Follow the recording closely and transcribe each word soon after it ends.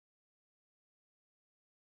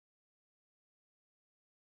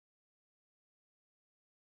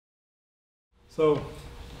So,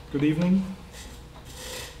 good evening.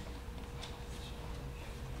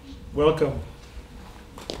 Welcome.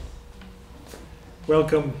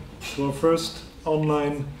 Welcome to our first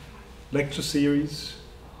online lecture series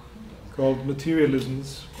called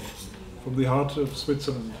Materialisms from the heart of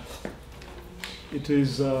Switzerland. It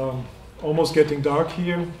is almost getting dark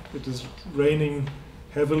here. It is raining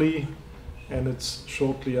heavily and it's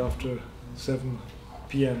shortly after 7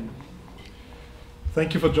 p.m.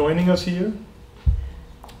 Thank you for joining us here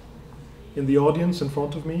in the audience in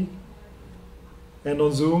front of me and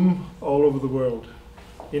on Zoom all over the world.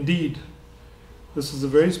 Indeed, this is a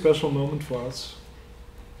very special moment for us,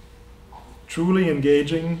 truly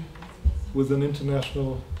engaging with an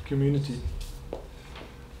international community.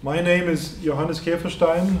 My name is Johannes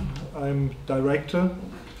Käferstein. I'm director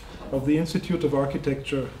of the Institute of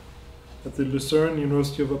Architecture at the Lucerne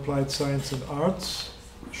University of Applied Science and Arts,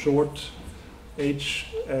 short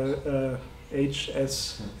HSLU,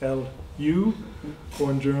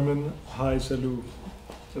 or in German HSLU,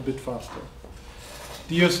 a bit faster.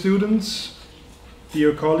 Dear students,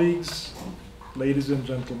 dear colleagues, ladies and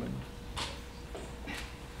gentlemen,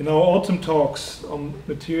 in our autumn talks on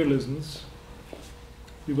materialisms,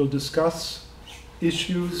 we will discuss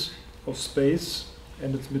issues of space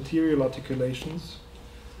and its material articulations,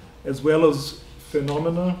 as well as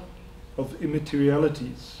phenomena of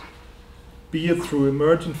immaterialities, be it through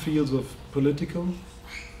emergent fields of political,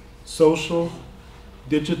 social,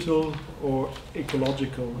 digital, or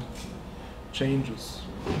ecological changes,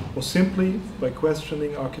 or simply by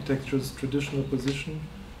questioning architecture's traditional position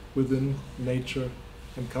within nature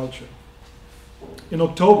and culture. In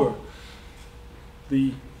October,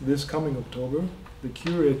 this coming October, the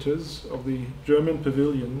curators of the German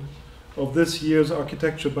pavilion of this year's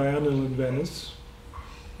Architecture Biennial in Venice,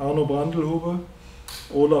 Arno Brandelhuber,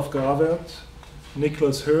 Olaf Gravert,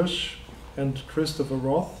 Nichols Hirsch, and Christopher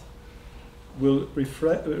Roth will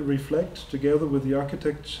reflect, together with the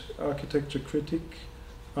architecture critic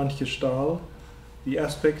Antje Stahl, the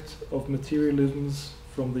aspect of materialisms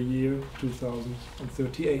from the year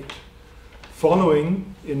 2038.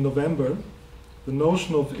 Following, in November, the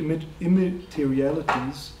notion of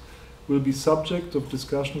immaterialities will be subject of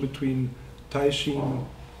discussion between Taishin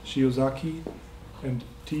Shiozaki and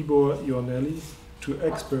Tibor Ionelli, two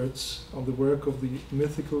experts on the work of the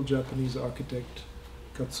mythical Japanese architect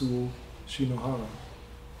Katsuo Shinohara.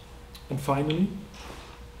 And finally,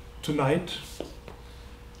 tonight,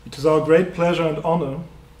 it is our great pleasure and honor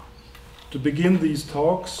to begin these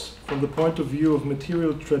talks from the point of view of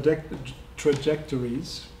material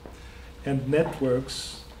trajectories and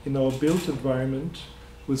networks in our built environment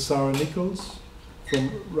with Sarah Nichols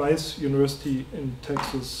from Rice University in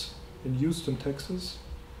Texas, in Houston, Texas,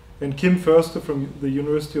 and Kim Förster from the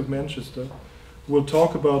University of Manchester, who will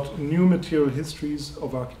talk about new material histories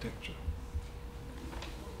of architecture.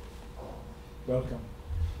 Welcome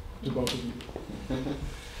to both of you.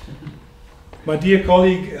 My dear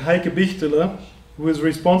colleague Heike Bichteler, who is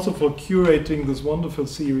responsible for curating this wonderful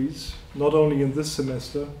series, not only in this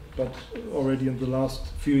semester, but already in the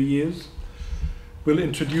last few years, will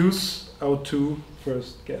introduce our two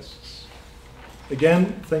first guests.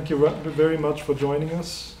 Again, thank you very much for joining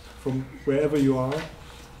us from wherever you are,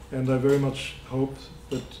 and I very much hope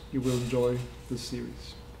that you will enjoy this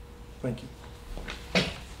series. Thank you.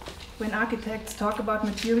 When architects talk about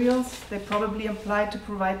materials, they probably imply to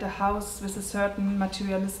provide a house with a certain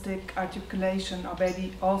materialistic articulation, or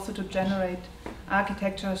maybe also to generate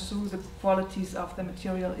architecture through the qualities of the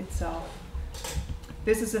material itself.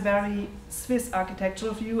 This is a very Swiss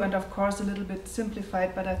architectural view, and of course a little bit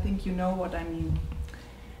simplified, but I think you know what I mean.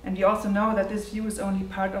 And you also know that this view is only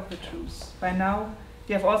part of the truth. By now,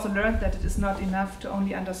 we have also learned that it is not enough to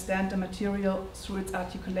only understand the material through its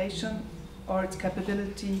articulation or its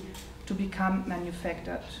capability to become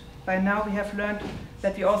manufactured. By now, we have learned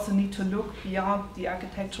that we also need to look beyond the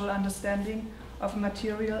architectural understanding of a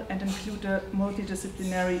material and include a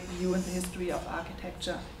multidisciplinary view in the history of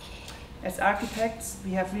architecture. As architects,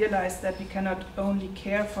 we have realized that we cannot only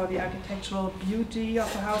care for the architectural beauty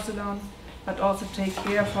of a house alone, but also take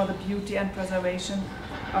care for the beauty and preservation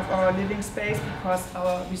of our living space, because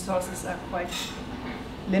our resources are quite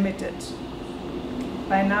limited.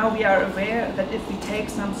 By now we are aware that if we take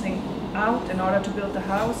something out in order to build a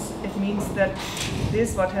house, it means that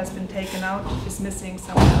this, what has been taken out, is missing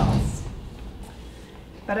somewhere else.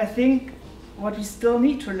 But I think what we still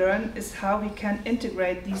need to learn is how we can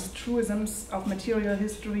integrate these truisms of material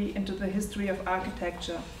history into the history of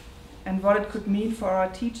architecture, and what it could mean for our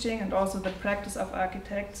teaching and also the practice of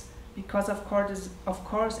architects, because of course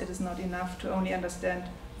it is not enough to only understand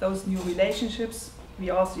those new relationships. We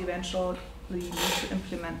also we need to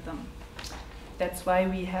implement them. That's why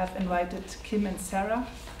we have invited Kim and Sarah.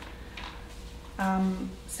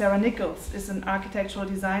 Sarah Nichols is an architectural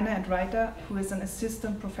designer and writer who is an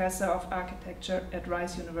assistant professor of architecture at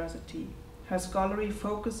Rice University. Her scholarly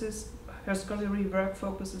work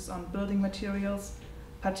focuses on building materials,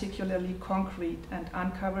 particularly concrete, and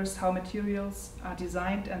uncovers how materials are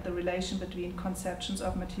designed and the relation between conceptions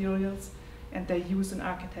of materials and their use in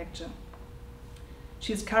architecture.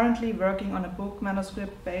 She is currently working on a book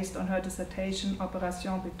manuscript based on her dissertation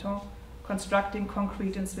Opération Béton, Constructing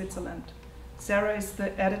Concrete in Switzerland. Sarah is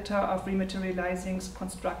the editor of Rematerializing's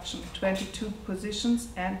Construction, 22 Positions,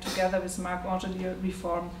 and together with Marc Angelier,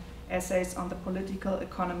 Reform, Essays on the Political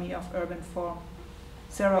Economy of Urban Form.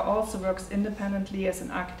 Sarah also works independently as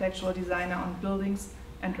an architectural designer on buildings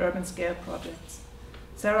and urban scale projects.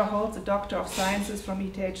 Sarah holds a Doctor of Sciences from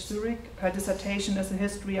ETH Zurich. Her dissertation is a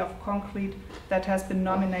history of concrete that has been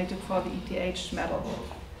nominated for the ETH medal.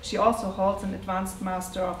 She also holds an Advanced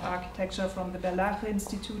Master of Architecture from the Berlage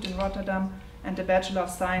Institute in Rotterdam and a Bachelor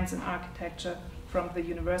of Science in Architecture from the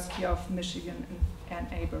University of Michigan in Ann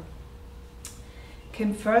Arbor.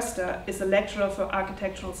 Kim Förster is a lecturer for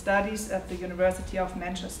architectural studies at the University of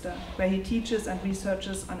Manchester, where he teaches and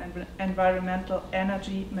researches on environmental,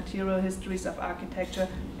 energy, material histories of architecture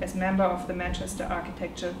as member of the Manchester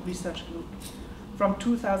Architecture Research Group. From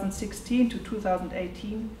 2016 to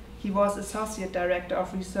 2018, he was Associate Director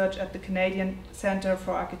of Research at the Canadian Centre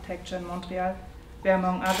for Architecture in Montreal, where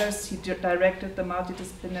among others he directed the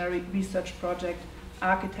multidisciplinary research project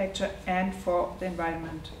Architecture and for the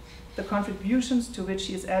Environment, the contributions to which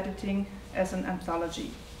he is editing as an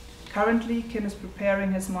anthology. Currently, Kim is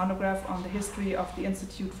preparing his monograph on the history of the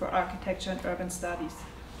Institute for Architecture and Urban Studies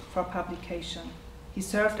for publication. He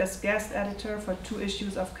served as guest editor for 2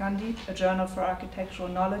 issues of Candide, a journal for architectural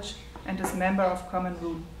knowledge, and is member of Common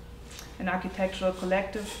Room, an architectural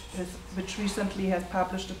collective which recently has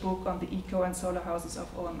published a book on the eco and solar houses of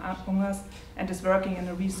Ungers and is working in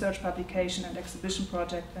a research, publication and exhibition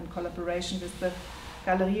project in collaboration with the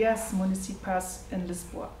Galerias Municipais in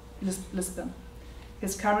Lisbon.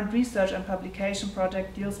 His current research and publication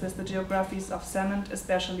project deals with the geographies of cement,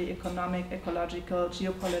 especially economic, ecological,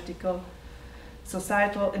 geopolitical,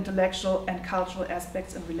 societal, intellectual and cultural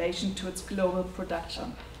aspects in relation to its global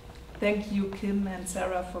production. Thank you, Kim and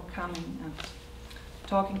Sarah, for coming and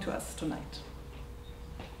talking to us tonight.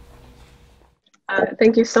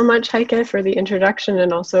 Thank you so much, Heike, for the introduction,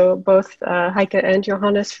 and also both Heike and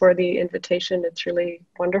Johannes for the invitation. It's really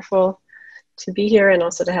wonderful to be here and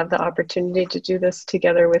also to have the opportunity to do this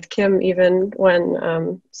together with Kim, even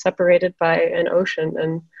when separated by an ocean.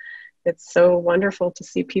 And it's so wonderful to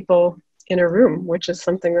see people in a room, which is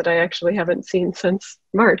something that I actually haven't seen since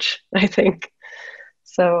March, I think.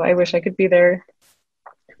 So I wish I could be there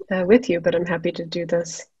with you, but I'm happy to do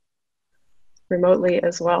this remotely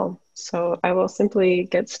as well. So I will simply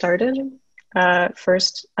get started.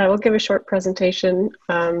 First, I will give a short presentation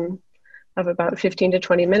of about 15 to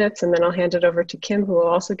 20 minutes, and then I'll hand it over to Kim, who will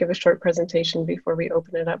also give a short presentation before we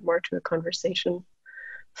open it up more to a conversation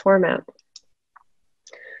format.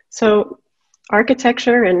 So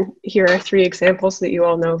architecture, and here are 3 examples that you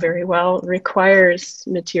all know very well, requires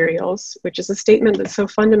materials, which is a statement that's so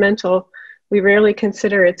fundamental we rarely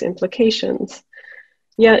consider its implications.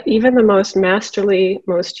 Yet even the most masterly,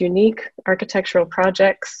 most unique architectural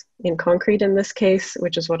projects, in concrete in this case,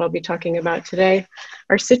 which is what I'll be talking about today,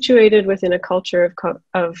 are situated within a culture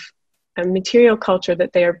of a material culture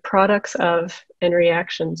that they are products of and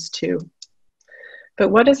reactions to. But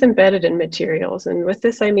what is embedded in materials? And with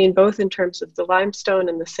this, I mean both in terms of the limestone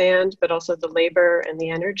and the sand, but also the labor and the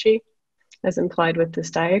energy, as implied with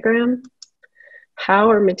this diagram.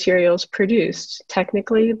 How are materials produced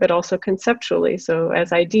technically, but also conceptually, so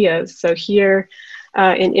as ideas? So here,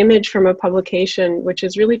 an image from a publication, which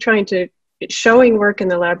is really showing work in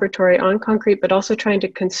the laboratory on concrete, but also trying to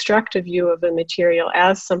construct a view of the material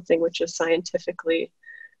as something which is scientifically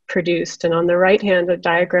produced. And on the right hand, a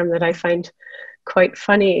diagram that I find quite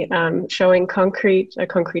funny, showing a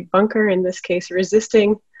concrete bunker, in this case,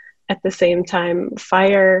 resisting at the same time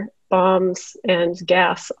fire, bombs, and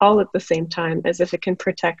gas, all at the same time, as if it can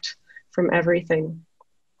protect from everything.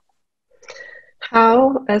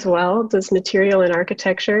 How, as well, does material in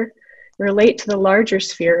architecture relate to the larger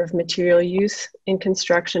sphere of material use in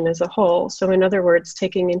construction as a whole? So in other words,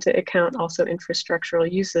 taking into account also infrastructural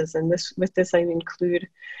uses, and with this I include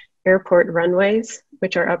airport runways,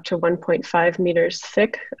 which are up to 1.5 meters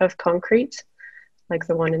thick of concrete, like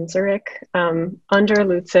the one in Zurich, under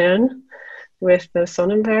Luzern, with the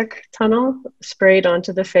Sonnenberg tunnel sprayed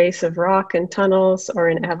onto the face of rock and tunnels, or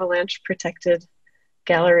in avalanche protected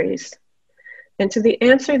galleries. And to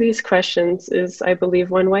answer these questions is, I believe,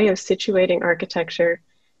 one way of situating architecture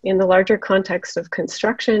in the larger context of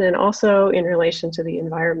construction and also in relation to the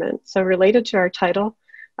environment. So related to our title,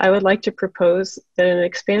 I would like to propose that an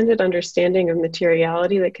expanded understanding of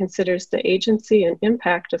materiality that considers the agency and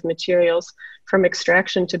impact of materials from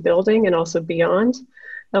extraction to building and also beyond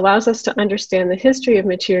allows us to understand the history of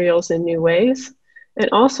materials in new ways, and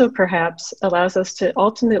also perhaps allows us to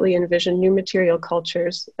ultimately envision new material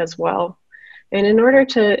cultures as well. And in order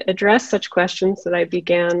to address such questions that I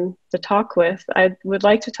began the talk with, I would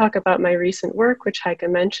like to talk about my recent work, which Heike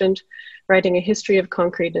mentioned, writing a history of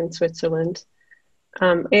concrete in Switzerland.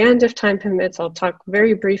 And if time permits, I'll talk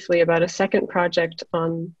very briefly about a second project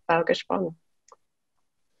on Baugespann.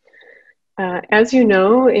 As you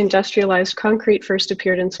know, industrialized concrete first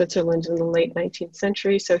appeared in Switzerland in the late 19th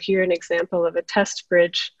century. So here an example of a test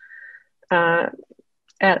bridge at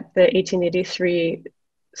the 1883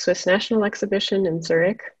 Swiss National Exhibition in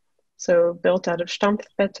Zurich. So built out of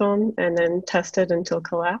Stampfbeton and then tested until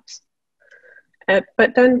collapse.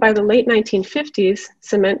 But then by the late 1950s,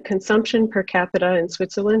 cement consumption per capita in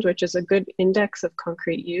Switzerland, which is a good index of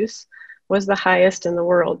concrete use, was the highest in the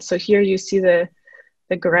world. So here you see the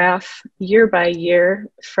graph year by year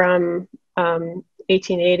from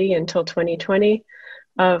 1880 until 2020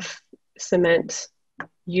 of cement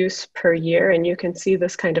use per year. And you can see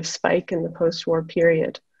this kind of spike in the post-war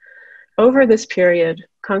period. Over this period,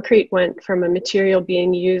 concrete went from a material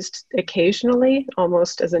being used occasionally,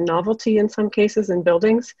 almost as a novelty in some cases in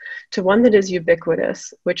buildings, to one that is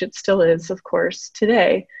ubiquitous, which it still is, of course,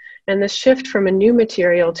 today. And this shift from a new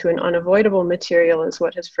material to an unavoidable material is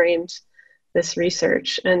what has framed this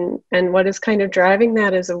research. And what is kind of driving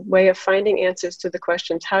that is a way of finding answers to the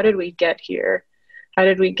questions, how did we get here? How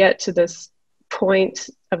did we get to this point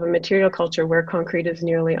of a material culture where concrete is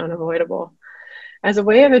nearly unavoidable? As a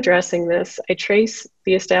way of addressing this, I trace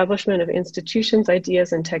the establishment of institutions,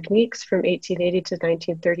 ideas, and techniques from 1880 to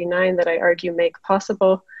 1939 that I argue make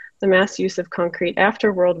possible the mass use of concrete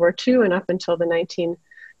after World War II and up until the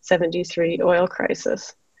 1973 oil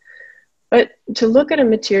crisis. But to look at a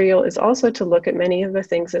material is also to look at many of the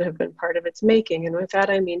things that have been part of its making. And with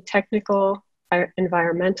that, I mean technical,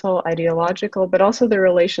 environmental, ideological, but also the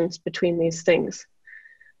relations between these things.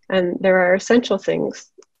 And there are essential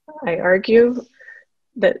things, I argue,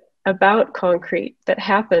 that about concrete that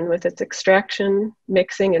happen with its extraction,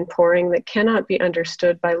 mixing, and pouring that cannot be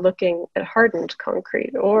understood by looking at hardened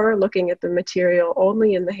concrete or looking at the material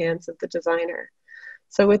only in the hands of the designer.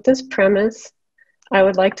 So with this premise, I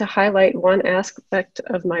would like to highlight one aspect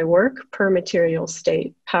of my work per material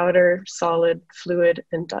state: powder, solid, fluid,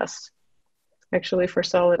 and dust. Actually, for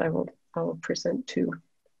solid, I will present two.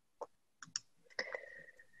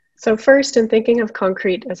 So first, in thinking of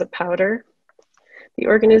concrete as a powder, the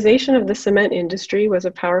organization of the cement industry was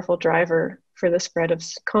a powerful driver for the spread of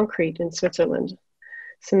concrete in Switzerland.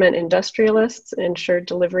 Cement industrialists ensured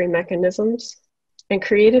delivery mechanisms and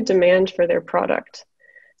created demand for their product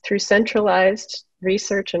through centralized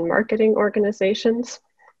research and marketing organizations.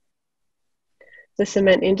 The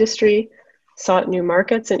cement industry sought new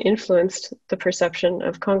markets and influenced the perception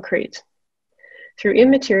of concrete. Through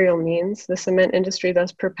immaterial means, the cement industry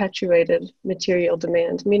thus perpetuated material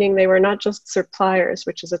demand, meaning they were not just suppliers,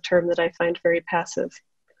 which is a term that I find very passive.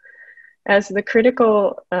 As the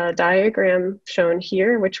critical diagram shown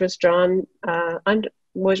here, which was drawn,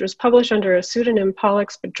 was published under a pseudonym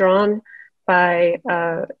Pollux, but drawn by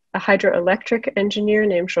a hydroelectric engineer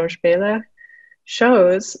named Georges Bela,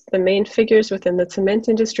 shows the main figures within the cement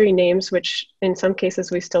industry, names which in some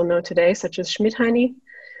cases we still know today, such as Schmidheiny,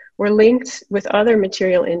 were linked with other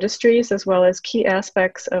material industries as well as key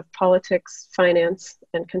aspects of politics, finance,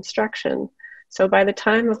 and construction. So by the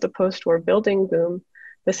time of the post-war building boom,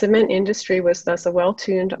 the cement industry was thus a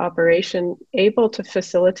well-tuned operation able to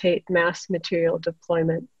facilitate mass material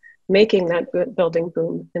deployment, making that building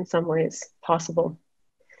boom in some ways possible.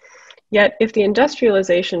 Yet, if the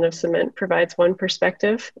industrialization of cement provides one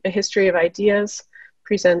perspective, a history of ideas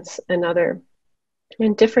presents another.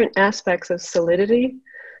 In different aspects of solidity,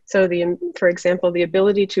 so for example, the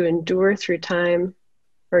ability to endure through time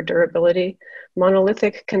or durability,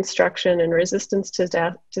 monolithic construction and resistance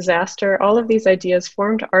to disaster, all of these ideas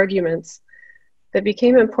formed arguments that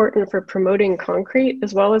became important for promoting concrete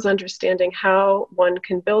as well as understanding how one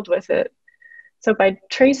can build with it. So by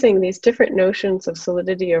tracing these different notions of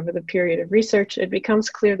solidity over the period of research, it becomes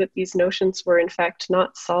clear that these notions were in fact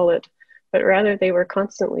not solid, but rather they were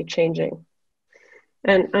constantly changing.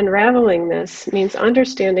 And unraveling this means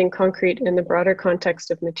understanding concrete in the broader context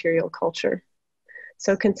of material culture.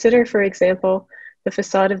 So consider, for example, the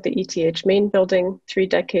facade of the ETH main building 3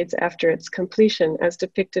 decades after its completion, as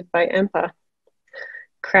depicted by EMPA,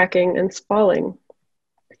 cracking and spalling.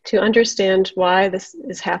 To understand why this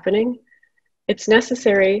is happening, it's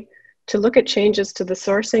necessary to look at changes to the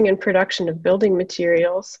sourcing and production of building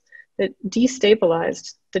materials that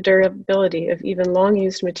destabilized the durability of even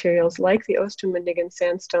long-used materials like the Oostermundigen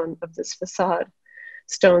sandstone of this facade.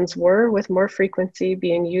 Stones were, with more frequency,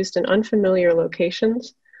 being used in unfamiliar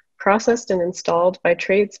locations, processed and installed by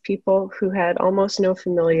tradespeople who had almost no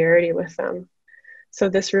familiarity with them. So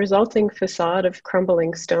this resulting facade of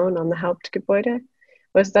crumbling stone on the Hauptgebäude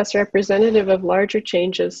was thus representative of larger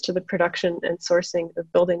changes to the production and sourcing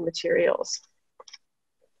of building materials.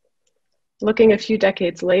 Looking a few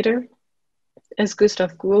decades later, as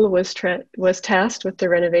Gustav Guhl was tasked with the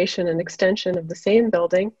renovation and extension of the same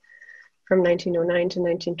building from 1909 to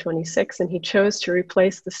 1926, and he chose to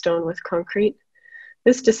replace the stone with concrete,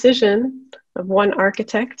 this decision of one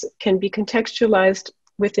architect can be contextualized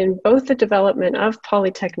within both the development of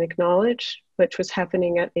polytechnic knowledge, which was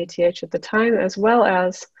happening at ATH at the time, as well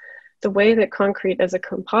as the way that concrete as a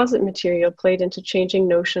composite material played into changing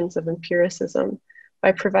notions of empiricism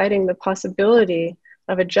by providing the possibility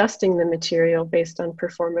of adjusting the material based on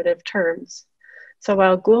performative terms. So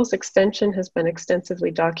while Guhl's extension has been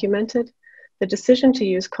extensively documented, the decision to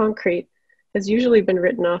use concrete has usually been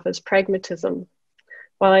written off as pragmatism.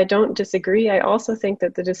 While I don't disagree, I also think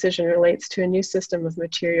that the decision relates to a new system of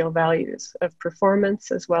material values, of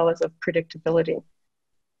performance as well as of predictability.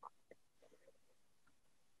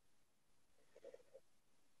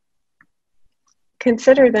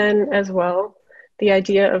 Consider then as well the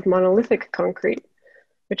idea of monolithic concrete,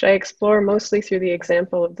 which I explore mostly through the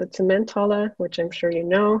example of the Zementhalle, which I'm sure you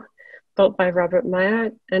know, built by Robert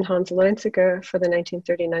Meyer and Hans Leuenziger for the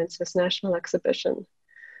 1939 Swiss National Exhibition.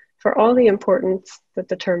 For all the importance that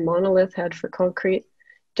the term monolith had for concrete,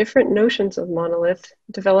 different notions of monolith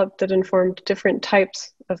developed that informed different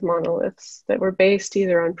types of monoliths that were based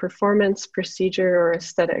either on performance, procedure, or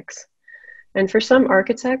aesthetics. And for some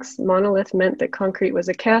architects, monolith meant that concrete was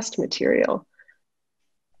a cast material,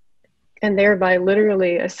 and thereby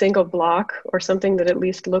literally a single block or something that at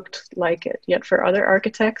least looked like it. Yet for other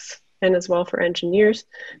architects, and as well for engineers,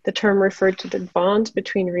 the term referred to the bond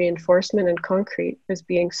between reinforcement and concrete as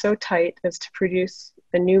being so tight as to produce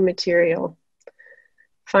a new material.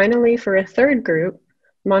 Finally, for a third group,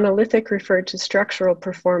 monolithic referred to structural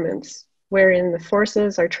performance, wherein the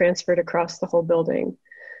forces are transferred across the whole building.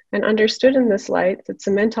 And understood in this light, that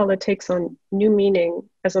Zementhalle takes on new meaning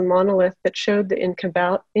as a monolith that showed the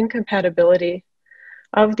incompatibility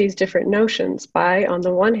of these different notions by, on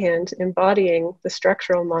the one hand, embodying the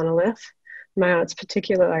structural monolith, Mayott's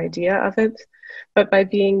particular idea of it, but by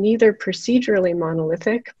being neither procedurally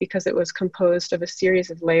monolithic, because it was composed of a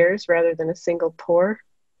series of layers rather than a single pour,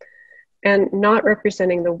 and not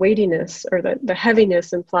representing the weightiness or the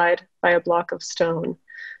heaviness implied by a block of stone.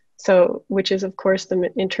 So, which is of course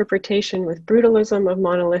the interpretation with brutalism of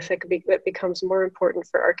monolithic that becomes more important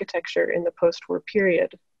for architecture in the post-war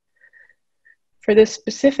period. For this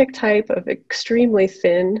specific type of extremely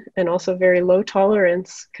thin and also very low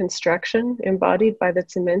tolerance construction embodied by the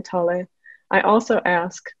Zementhalle, I also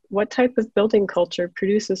ask, what type of building culture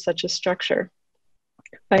produces such a structure?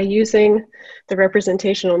 By using the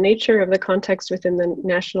representational nature of the context within the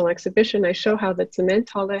National Exhibition, I show how the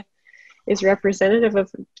Zementhalle is representative of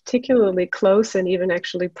a particularly close and even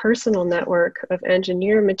actually personal network of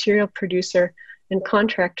engineer, material producer, and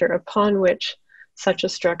contractor upon which such a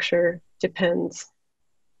structure depends.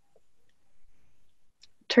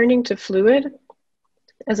 Turning to fluid,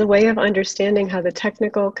 as a way of understanding how the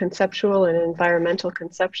technical, conceptual, and environmental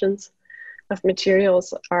conceptions of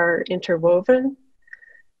materials are interwoven,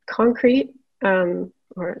 concrete, or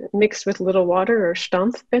mixed with little water, or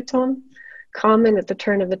Stampfbeton, common at the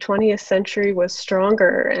turn of the 20th century, was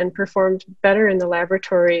stronger and performed better in the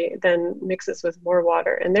laboratory than mixes with more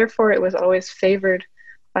water. And therefore it was always favored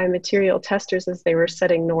by material testers as they were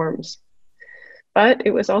setting norms. But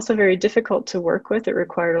it was also very difficult to work with. It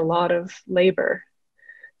required a lot of labor.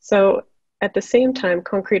 So at the same time,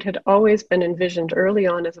 concrete had always been envisioned early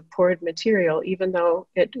on as a poured material, even though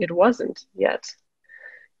it wasn't yet.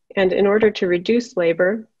 And in order to reduce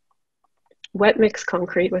labor, wet mix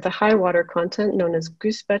concrete with a high water content known as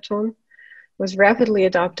Gussbeton was rapidly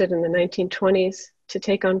adopted in the 1920s to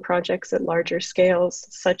take on projects at larger scales,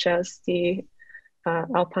 such as the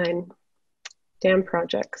Alpine dam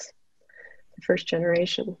projects, the first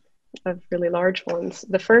generation of really large ones.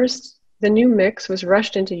 The new mix was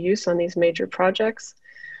rushed into use on these major projects,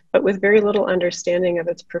 but with very little understanding of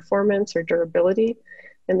its performance or durability.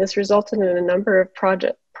 And this resulted in a number of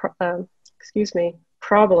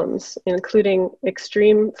problems, including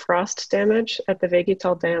extreme frost damage at the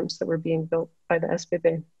Vegetal dams that were being built by the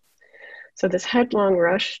SBB. So this headlong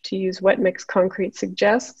rush to use wet mix concrete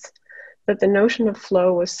suggests that the notion of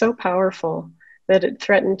flow was so powerful that it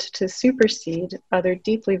threatened to supersede other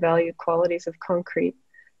deeply valued qualities of concrete,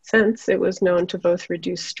 since it was known to both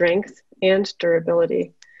reduce strength and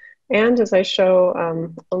durability. And as I show,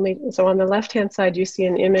 so on the left-hand side, you see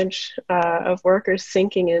an image of workers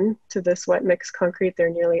sinking in to this wet mix concrete. They're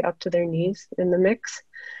nearly up to their knees in the mix.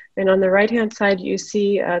 And on the right-hand side, you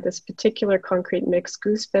see this particular concrete mix,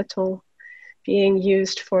 Gussbeton, being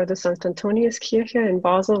used for the St. Antoniuskirche in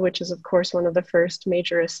Basel, which is of course one of the first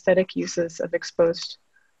major aesthetic uses of exposed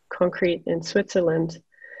concrete in Switzerland.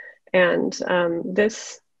 And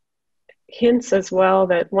this hints as well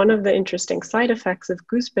that one of the interesting side effects of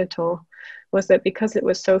Gussbeton was that because it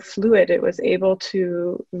was so fluid, it was able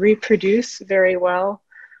to reproduce very well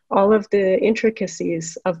all of the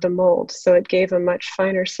intricacies of the mold. So it gave a much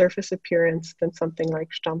finer surface appearance than something like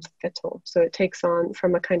Stampfbeton. So it takes on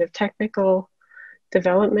from a kind of technical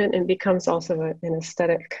development and becomes also an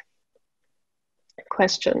aesthetic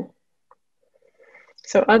question.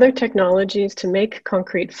 So other technologies to make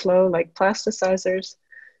concrete flow, like plasticizers,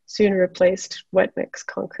 soon replaced wet mix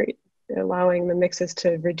concrete, allowing the mixes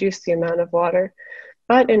to reduce the amount of water.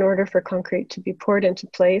 But in order for concrete to be poured into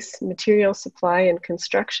place, material supply and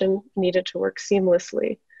construction needed to work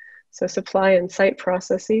seamlessly. So supply and site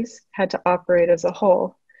processes had to operate as a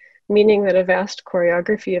whole, meaning that a vast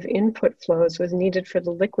choreography of input flows was needed for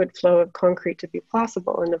the liquid flow of concrete to be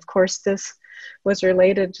possible. And of course, this was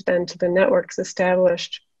related then to the networks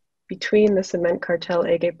established between the cement cartel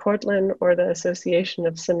AG Portland, or the Association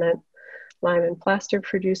of Cement, Lime and Plaster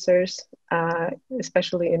Producers,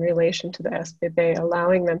 especially in relation to the SBB,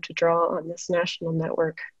 allowing them to draw on this national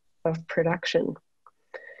network of production.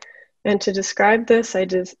 And to describe this,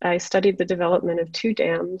 I studied the development of two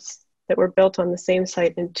dams that were built on the same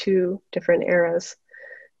site in two different eras.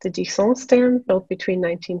 The Dixence Dam, built between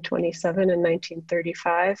 1927 and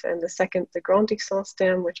 1935, and the second, the Grand Dixence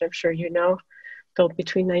Dam, which I'm sure you know, built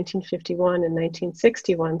between 1951 and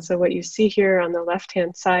 1961. So what you see here on the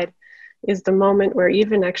left-hand side is the moment where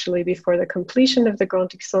even actually before the completion of the Grand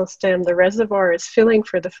Dixence Dam, the reservoir is filling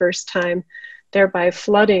for the first time, thereby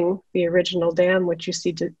flooding the original dam, which you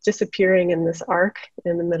see disappearing in this arc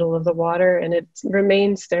in the middle of the water, and it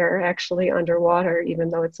remains there actually underwater, even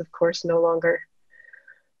though it's of course no longer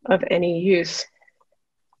of any use.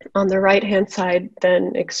 On the right-hand side,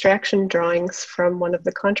 then, extraction drawings from one of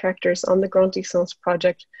the contractors on the Grand Dixence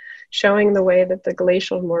project, showing the way that the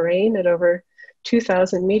glacial moraine at over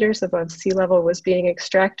 2,000 meters above sea level was being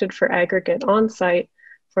extracted for aggregate on site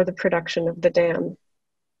for the production of the dam.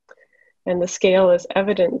 And the scale is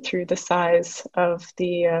evident through the size of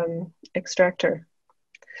the extractor.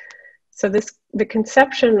 So the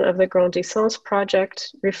conception of the Grand Dixence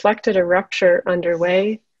project reflected a rupture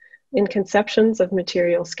underway in conceptions of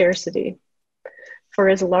material scarcity. For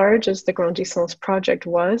as large as the Grand Dixence project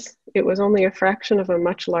was, it was only a fraction of a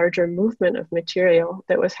much larger movement of material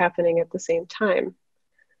that was happening at the same time.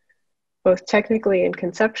 Both technically and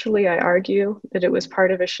conceptually, I argue that it was part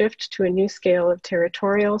of a shift to a new scale of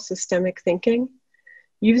territorial systemic thinking,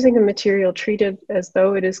 using a material treated as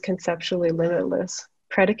though it is conceptually limitless,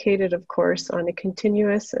 predicated, of course, on a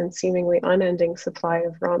continuous and seemingly unending supply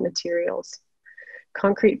of raw materials.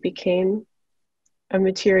 Concrete became a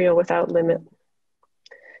material without limit.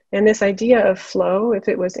 And this idea of flow, if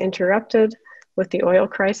it was interrupted with the oil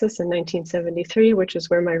crisis in 1973, which is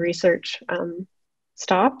where my research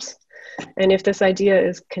stops, and if this idea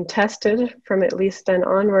is contested from at least then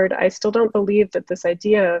onward, I still don't believe that this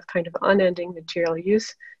idea of kind of unending material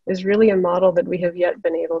use is really a model that we have yet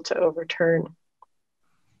been able to overturn.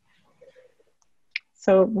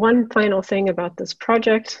 So one final thing about this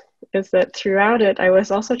project is that throughout it, I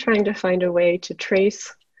was also trying to find a way to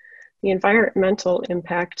trace the environmental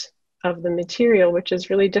impact of the material, which is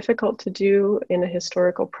really difficult to do in a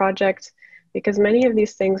historical project because many of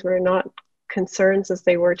these things were not concerns as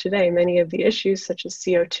they were today. Many of the issues, such as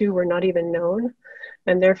CO2, were not even known,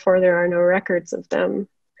 and therefore there are no records of them.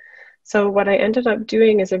 So what I ended up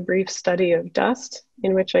doing is a brief study of dust,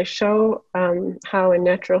 in which I show how in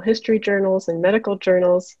natural history journals and medical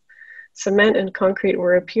journals, cement and concrete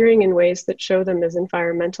were appearing in ways that show them as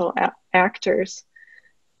environmental actors.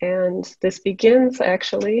 And this begins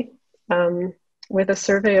actually with a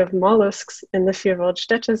survey of mollusks in the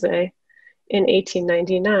Vierwaldstätter See in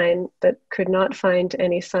 1899 that could not find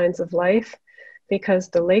any signs of life because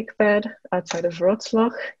the lake bed outside of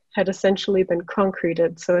Wrocław had essentially been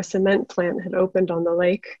concreted. So a cement plant had opened on the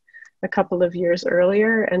lake a couple of years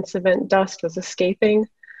earlier, and cement dust was escaping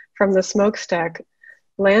from the smokestack,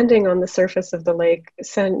 landing on the surface of the lake,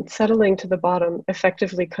 settling to the bottom,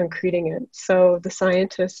 effectively concreting it. So the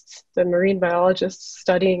scientists, the marine biologists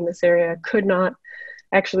studying this area could not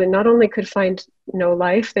actually, not only could find no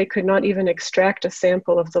life, they could not even extract a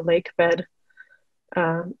sample of the lake bed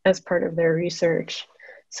as part of their research.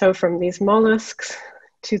 So from these mollusks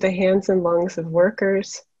to the hands and lungs of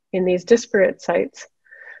workers in these disparate sites,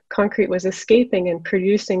 concrete was escaping and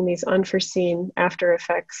producing these unforeseen after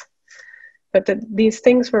effects. But these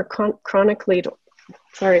things were chronicled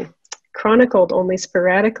only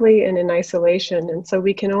sporadically and in isolation. And so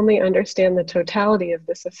we can only understand the totality of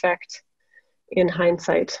this effect in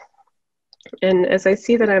hindsight. And as I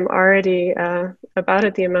see that I'm already about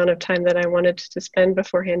at the amount of time that I wanted to spend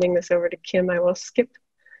before handing this over to Kim, I will skip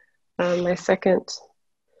my second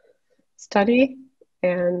study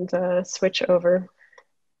and switch over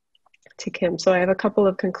to Kim. So I have a couple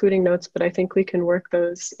of concluding notes, but I think we can work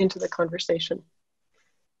those into the conversation.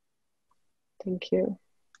 Thank you.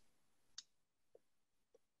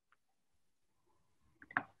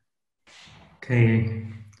 Okay.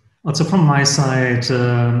 Also from my side,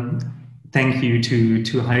 thank you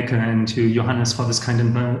to Heike and to Johannes for this kind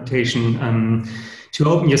invitation to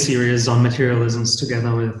open your series on materialisms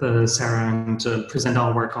together with Sarah and present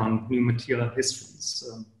our work on new material histories.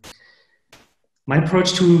 My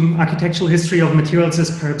approach to architectural history of materials is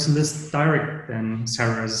perhaps less direct than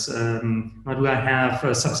Sarah's, nor do I have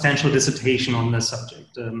a substantial dissertation on this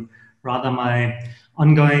subject. Rather, my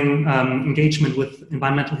ongoing engagement with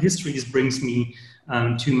environmental histories brings me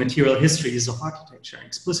to material histories of architecture,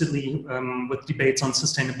 explicitly with debates on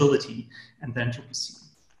sustainability and the Anthropocene.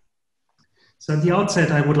 So at the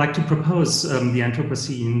outset, I would like to propose the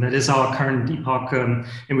Anthropocene, that is our current epoch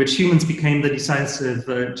in which humans became the decisive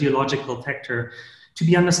geological factor, to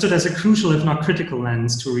be understood as a crucial, if not critical,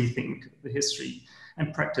 lens to rethink the history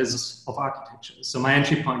and practice of architecture. So my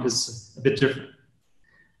entry point is a bit different.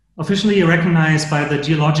 Officially recognized by the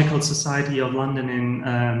Geological Society of London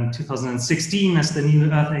in 2016 as the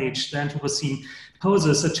new Earth Age, the Anthropocene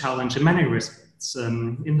poses a challenge in many respects.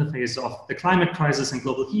 In the face of the climate crisis and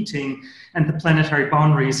global heating and the planetary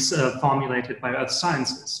boundaries formulated by Earth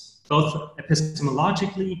sciences, both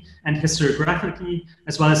epistemologically and historiographically,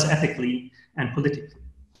 as well as ethically and politically.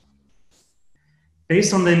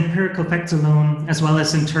 Based on the empirical facts alone, as well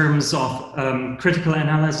as in terms of critical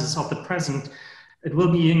analysis of the present, it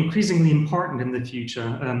will be increasingly important in the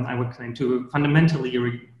future, I would claim, to fundamentally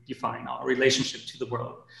redefine our relationship to the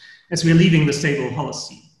world as we're leaving the stable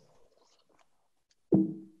Holocene.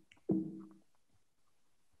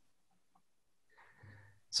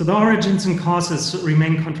 So the origins and causes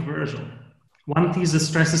remain controversial. One thesis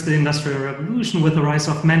stresses the Industrial Revolution with the rise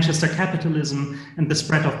of Manchester capitalism and the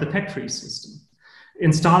spread of the factory system,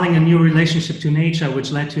 installing a new relationship to nature,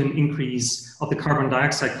 which led to an increase of the carbon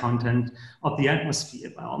dioxide content of the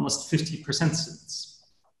atmosphere by almost 50% since.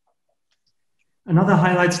 Another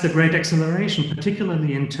highlights the great acceleration,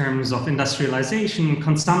 particularly in terms of industrialization,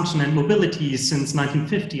 consumption, and mobility since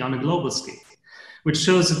 1950 on a global scale, which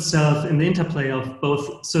shows itself in the interplay of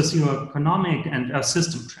both socioeconomic and Earth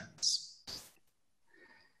system trends.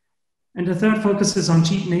 And the third focuses on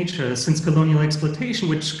cheap nature since colonial exploitation,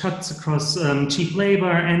 which cuts across cheap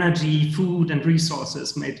labor, energy, food, and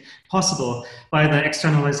resources made possible by the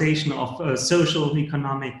externalization of social,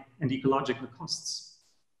 economic, and ecological costs.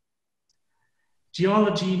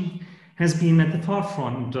 Geology has been at the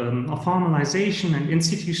forefront of formalization and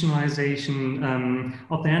institutionalization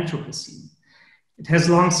of the Anthropocene. It has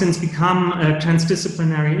long since become a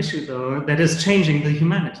transdisciplinary issue, though, that is changing the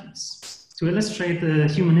humanities. To illustrate the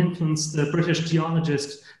human influence, the British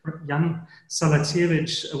geologist Jan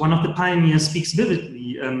Salaciewicz, one of the pioneers, speaks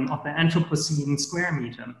vividly of the Anthropocene square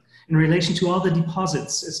meter in relation to all the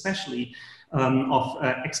deposits, especially of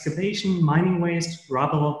excavation, mining waste,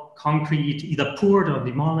 rubble, concrete, either poured or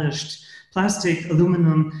demolished, plastic,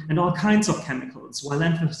 aluminum, and all kinds of chemicals, while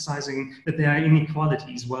emphasizing that there are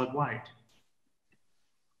inequalities worldwide.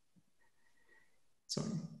 Sorry,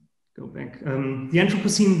 go back. The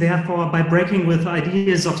Anthropocene, therefore, by breaking with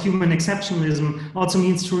ideas of human exceptionalism, also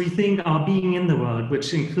means to rethink our being in the world,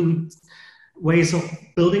 which includes ways of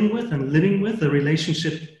building with and living with the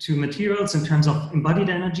relationship to materials in terms of embodied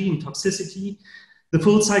energy and toxicity, the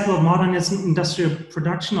full cycle of modern industrial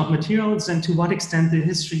production of materials, and to what extent the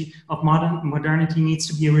history of modernity needs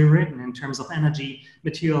to be rewritten in terms of energy,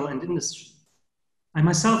 material, and industry. I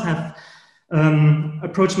myself have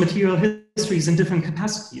approach material histories in different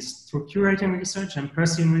capacities, through curating research and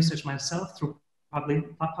pursuing research myself, through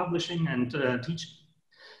publishing and teaching.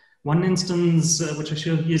 One instance, which I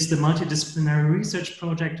show here, is the multidisciplinary research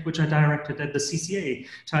project, which I directed at the CCA,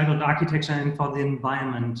 titled Architecture and for the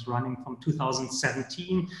Environment, running from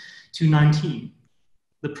 2017 to 19.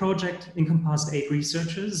 The project encompassed 8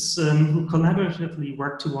 researchers who collaboratively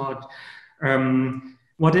worked toward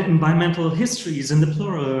what environmental histories in the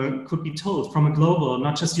plural could be told from a global,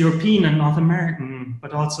 not just European and North American,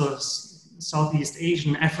 but also Southeast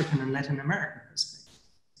Asian, African, and Latin American perspective.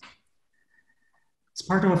 As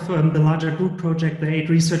part of the larger group project, the 8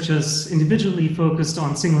 researchers individually focused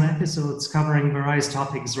on single episodes covering various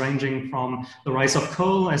topics ranging from the rise of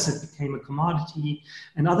coal as it became a commodity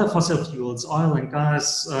and other fossil fuels, oil and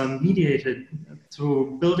gas, mediated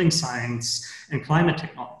through building science and climate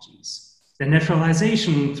technologies. Their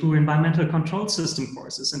naturalization through environmental control system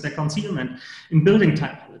courses and their concealment in building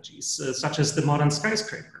typologies, such as the modern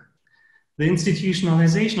skyscraper. The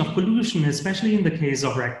institutionalization of pollution, especially in the case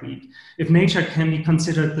of ragweed, if nature can be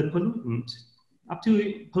considered the pollutant, up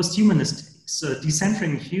to posthumanist takes,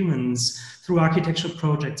 decentering humans through architectural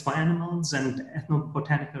projects for animals and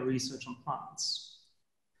ethnobotanical research on plants.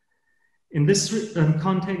 In this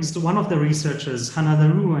context, one of the researchers, Hannah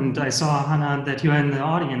LaRue, and I saw, Hannah, that you are in the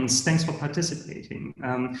audience. Thanks for participating.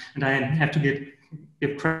 And I have to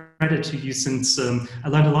give credit to you since I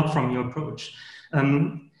learned a lot from your approach.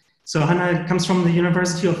 So Hannah comes from the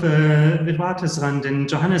University of Witwatersrand in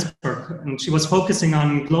Johannesburg, and she was focusing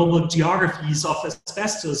on global geographies of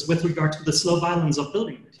asbestos with regard to the slow violence of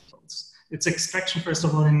building materials. Its extraction, first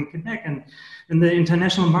of all, in Quebec, and in the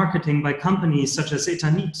international marketing by companies such as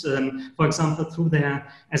Etanit, for example, through their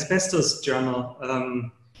asbestos journal,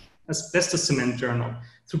 asbestos cement journal,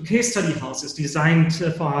 through case study houses designed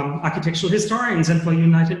for architectural historians and for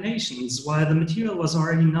United Nations, while the material was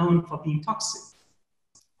already known for being toxic.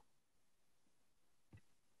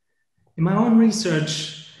 In my own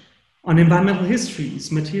research on environmental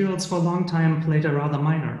histories, materials for a long time played a rather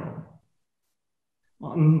minor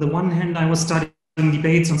role. On the one hand, I was studying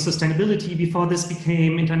debates on sustainability before this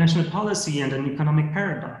became international policy and an economic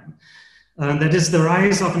paradigm. That is the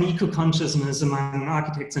rise of an eco-consciousness among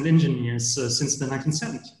architects and engineers since the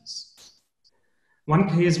 1970s. One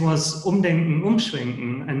case was Umdenken,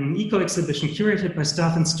 Umschwenken, an eco-exhibition curated by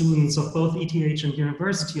staff and students of both ETH and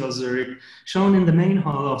University of Zurich, shown in the main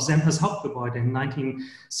hall of Semper's Hauptgebäude in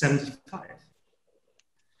 1975.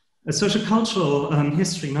 A social-cultural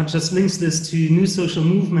history not just links this to new social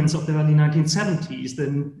movements of the early 1970s,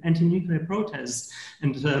 the anti-nuclear protests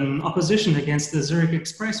and opposition against the Zurich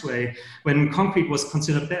Expressway when concrete was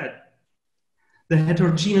considered bad. The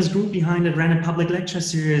heterogeneous group behind it ran a public lecture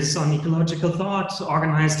series on ecological thought,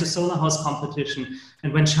 organized a solar house competition,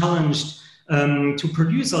 and when challenged to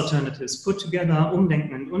produce alternatives, put together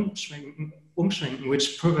Umdenken and Umschwenken,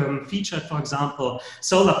 which featured, for example,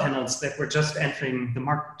 solar panels that were just entering the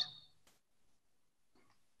market.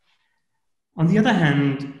 On the other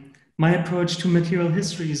hand, my approach to material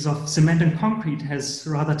histories of cement and concrete has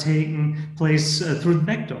rather taken place through the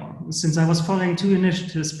back door, since I was following 2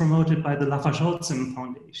 initiatives promoted by the Lafarge-Holcim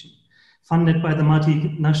Foundation, funded by the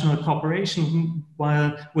multinational corporation,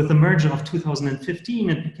 while with the merger of 2015,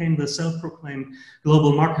 it became the self-proclaimed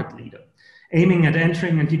global market leader, aiming at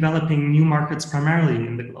entering and developing new markets primarily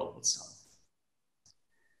in the global south.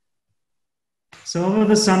 So over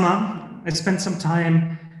the summer, I spent some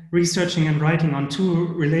time researching and writing on 2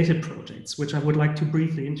 related projects, which I would like to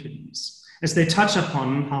briefly introduce, as they touch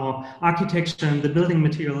upon how architecture and the building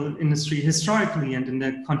material industry historically and in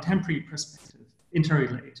the contemporary perspective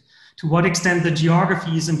interrelate, to what extent the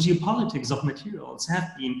geographies and geopolitics of materials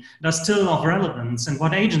have been and are still of relevance, and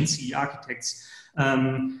what agency architects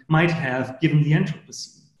might have given the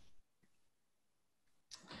Anthropocene.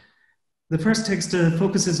 The first text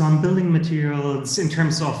focuses on building materials in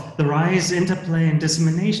terms of the rise, interplay, and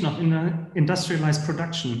dissemination of industrialized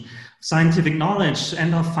production, scientific knowledge,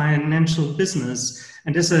 and of financial business,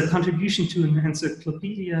 and is a contribution to an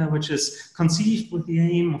encyclopedia which is conceived with the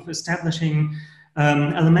aim of establishing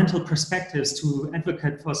elemental perspectives to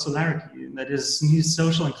advocate for solarity, that is, new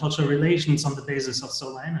social and cultural relations on the basis of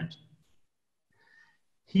solar energy.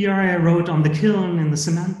 Here I wrote on the kiln in the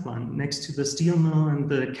cement plant next to the steel mill and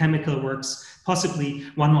the chemical works, possibly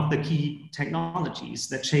one of the key technologies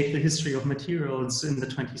that shaped the history of materials in the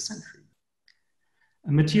 20th century.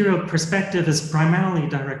 A material perspective is primarily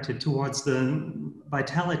directed towards the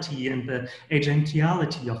vitality and the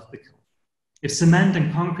agentiality of the kiln. If cement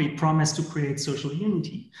and concrete promise to create social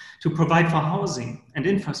unity, to provide for housing and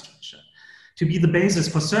infrastructure, to be the basis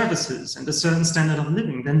for services and a certain standard of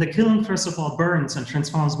living, then the kiln first of all burns and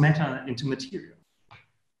transforms matter into material.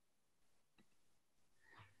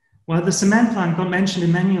 While the cement plant got mentioned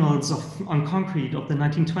in manuals on concrete of the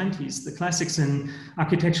 1920s, the classics in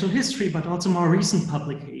architectural history, but also more recent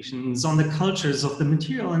publications on the cultures of the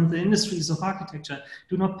material and the industries of architecture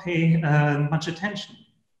do not pay much attention.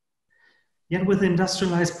 Yet with the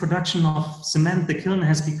industrialized production of cement, the kiln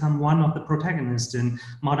has become one of the protagonists in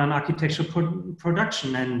modern architectural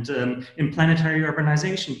production and in planetary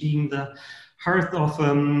urbanization, being the hearth of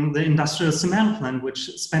the industrial cement plant,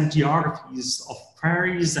 which spanned geographies of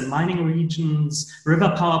prairies and mining regions,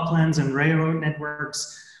 river power plants and railroad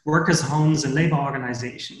networks, workers' homes and labor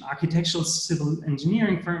organization, architectural civil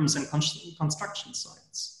engineering firms and construction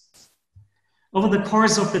sites. Over the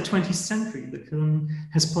course of the 20th century, the kiln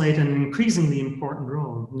has played an increasingly important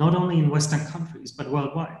role, not only in Western countries, but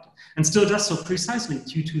worldwide, and still does so precisely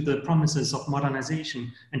due to the promises of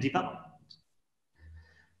modernization and development.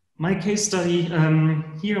 My case study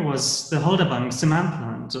here was the Holderbank cement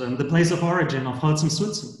plant, the place of origin of Holcim,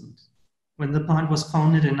 Switzerland. When the plant was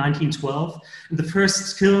founded in 1912, and the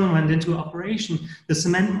first kiln went into operation, the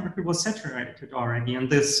cement market was saturated already, and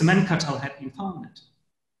the cement cartel had been founded.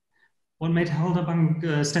 What made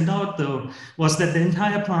Holderbank stand out, though, was that the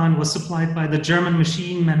entire plant was supplied by the German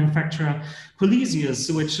machine manufacturer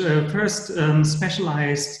Colesius, which first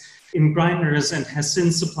specialized in grinders and has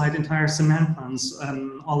since supplied entire cement plants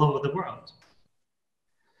all over the world.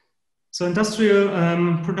 So industrial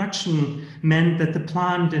production meant that the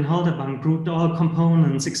plant in Holderbank grouped all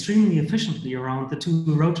components extremely efficiently around the two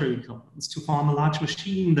rotary kilns to form a large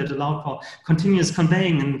machine that allowed for continuous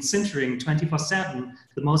conveying and sintering 24/7,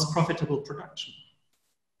 the most profitable production.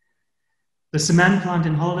 The cement plant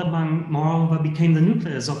in Holderbank, moreover, became the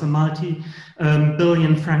nucleus of a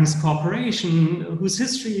multi-billion francs corporation whose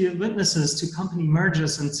history witnesses to company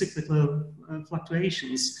mergers and cyclical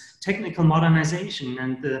fluctuations, technical modernization,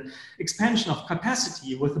 and the expansion of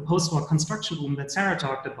capacity with the post-war construction boom that Sarah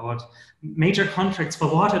talked about, major contracts for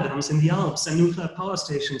water dams in the Alps and nuclear power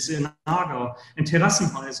stations in Aargau and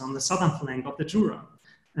Terrassenhäuser on the southern flank of the Jura,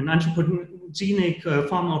 an anthropogenic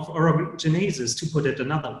form of orogenesis, to put it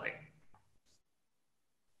another way.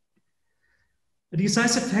 A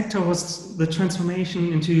decisive factor was the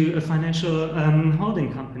transformation into a financial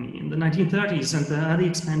holding company in the 1930s and the early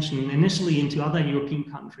expansion initially into other European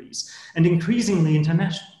countries and increasingly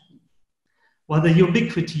internationally. While the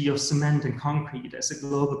ubiquity of cement and concrete as a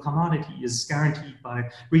global commodity is guaranteed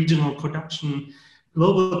by regional production,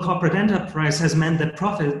 global corporate enterprise has meant that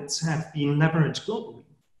profits have been leveraged globally.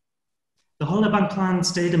 The Holderbank plant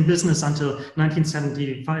stayed in business until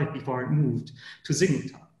 1975 before it moved to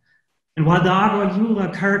Signital. And while the Aargau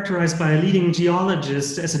Jura, characterized by a leading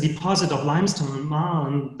geologist as a deposit of limestone and marl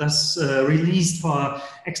and thus released for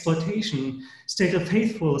exploitation, stayed a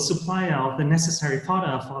faithful supplier of the necessary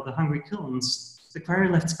fodder for the hungry kilns, the quarry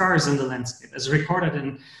left scars in the landscape, as recorded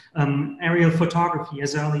in aerial photography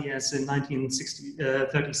as early as in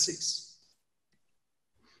 1936.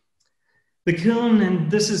 The kiln,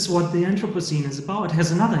 and this is what the Anthropocene is about,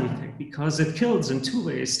 has another effect because it kills in two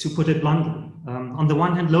ways, to put it bluntly. On the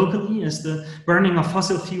one hand, locally, as the burning of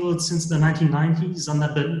fossil fuels since the 1990s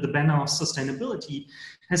under the banner of sustainability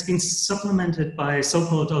has been supplemented by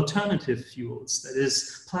so-called alternative fuels, that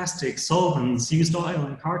is, plastic, solvents, used oil,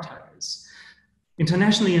 and car tires.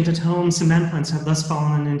 Internationally and at home, cement plants have thus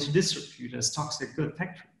fallen into disrepute as toxic good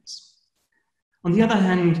factories. On the other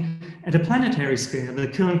hand, at a planetary scale, the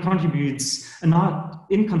kiln contributes a not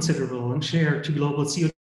inconsiderable share to global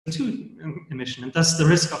CO2 emission, and thus the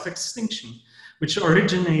risk of extinction, which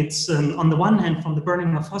originates on the one hand from the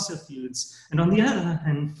burning of fossil fuels, and on the other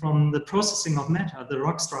hand from the processing of matter, the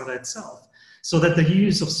rock strata itself, so that the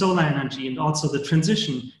use of solar energy and also the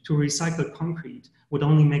transition to recycled concrete would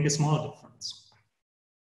only make a small difference.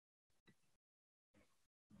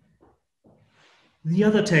 The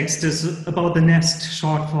other text is about the NEST,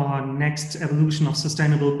 short for Next Evolution of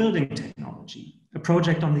Sustainable Building Technology, a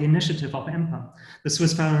project on the initiative of EMPA, the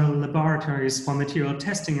Swiss Federal Laboratories for Material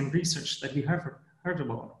Testing and Research that we have heard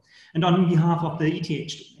about, and on behalf of the ETH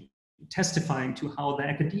domain, testifying to how the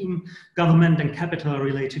academe, government, and capital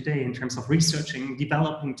relate today in terms of researching,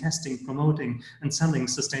 developing, testing, promoting, and selling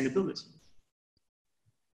sustainability.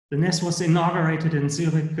 The NEST was inaugurated in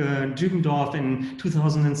Zurich, Dügendorf in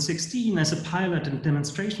 2016 as a pilot and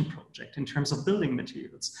demonstration project in terms of building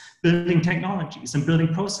materials, building technologies, and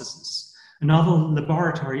building processes, a novel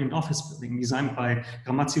laboratory and office building designed by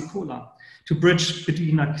Gramazio to bridge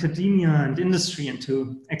between academia and industry and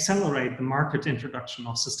to accelerate the market introduction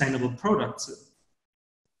of sustainable products.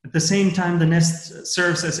 At the same time, the NEST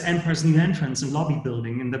serves as EMPA's new entrance and lobby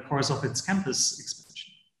building in the course of its campus expansion.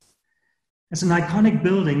 As an iconic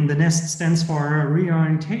building, the NEST stands for a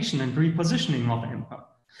reorientation and repositioning of EMPA,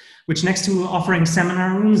 which, next to offering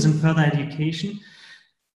seminar rooms and further education,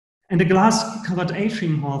 and a glass-covered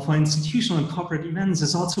atrium hall for institutional and corporate events,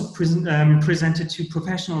 is also presented to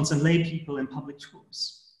professionals and lay people in public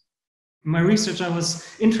tours. In my research, I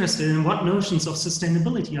was interested in what notions of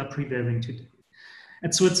sustainability are prevailing today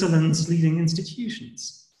at Switzerland's leading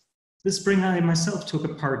institutions. This spring, I myself took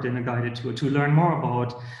a part in a guided tour to learn more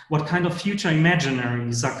about what kind of future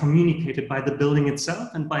imaginaries are communicated by the building itself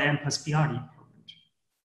and by EMPA's PR department.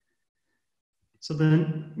 So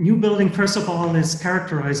the new building, first of all, is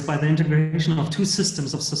characterized by the integration of two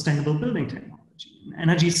systems of sustainable building technology: an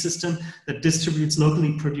energy system that distributes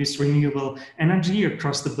locally produced renewable energy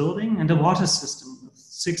across the building, and a water system with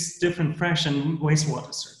 6 different fresh and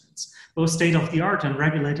wastewater circuits, both state-of-the-art and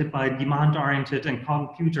regulated by demand-oriented and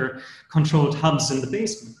computer-controlled hubs in the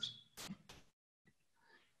basement.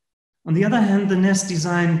 On the other hand, the nest,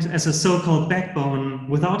 designed as a so-called backbone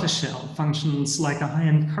without a shell, functions like a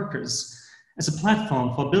high-end carcass, as a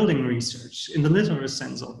platform for building research in the literal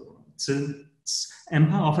sense of the word. Since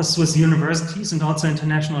EMPA offers Swiss universities and also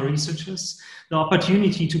international researchers the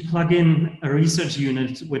opportunity to plug in a research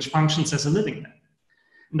unit which functions as a living lab.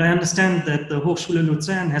 And I understand that the Hochschule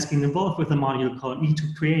Luzern has been involved with a module called E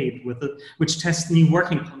to Create, which tests new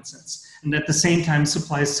working concepts and at the same time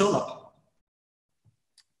supplies solar power.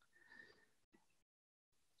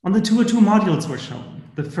 On the tour, 2 modules were shown.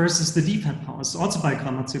 The first is the DFAB house, also by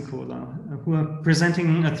Grammazicola, who are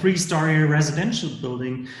presenting a 3-story residential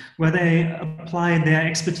building where they apply their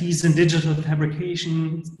expertise in digital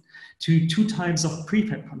fabrication to 2 types of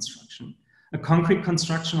prefab construction: a concrete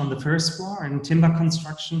construction on the first floor and timber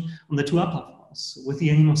construction on the 2 upper floors, with the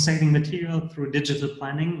aim of saving material through digital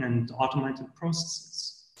planning and automated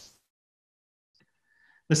processes.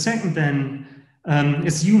 The second then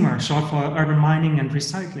is HUMAR, short for Urban Mining and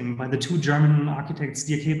Recycling, by the 2 German architects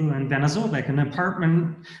Dirk Hebel and Werner Solbeck, an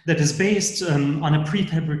apartment that is based on a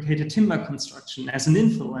prefabricated timber construction as an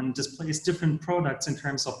infill and displays different products in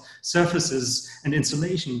terms of surfaces and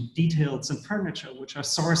insulation, details and furniture, which are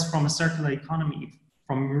sourced from a circular economy,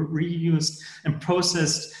 from reused and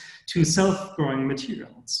processed to self-growing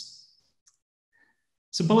materials.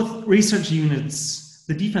 So both research units,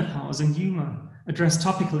 the DFAB house and HUMAR, address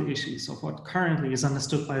topical issues of what currently is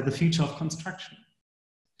understood by the future of construction: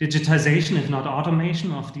 digitization, if not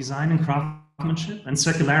automation, of design and craftsmanship, and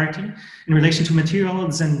circularity in relation to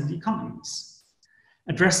materials and economies.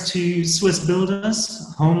 Addressed to Swiss builders,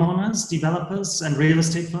 homeowners, developers, and real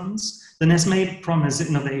estate funds, the nest may promise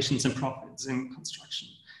innovations and profits in construction,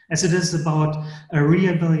 as it is about a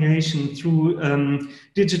re-evaluation through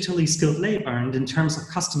digitally skilled labor and in terms of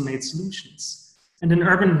custom-made solutions, and an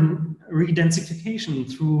urban re-densification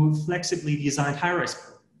through flexibly designed high-rise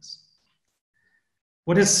buildings.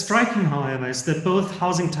 What is striking, however, is that both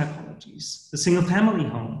housing typologies, the single-family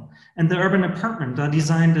home and the urban apartment, are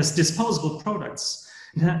designed as disposable products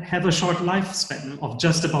and have a short lifespan of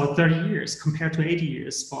just about 30 years compared to 80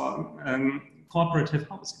 years for cooperative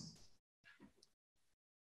housing.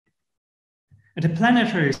 At a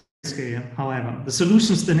planetary scale, however, the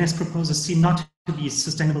solutions the nest proposes seem not to be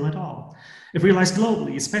sustainable at all, if realized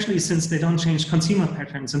globally, especially since they don't change consumer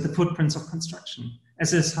patterns and the footprints of construction,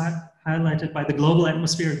 as is highlighted by the Global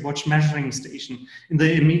Atmospheric Watch measuring station in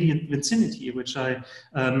the immediate vicinity, which I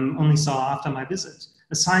only saw after my visit,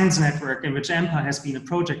 a science network in which EMPA has been a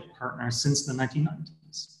project partner since the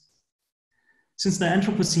 1990s. Since the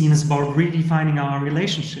Anthropocene is about redefining our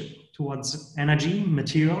relationship towards energy,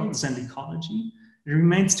 materials, and ecology, it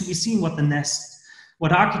remains to be seen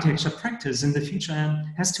what architecture practice in the future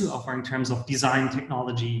has to offer in terms of design,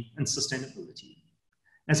 technology, and sustainability.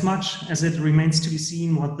 As much as it remains to be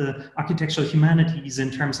seen what the architectural humanities in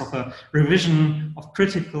terms of a revision of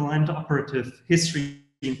critical and operative history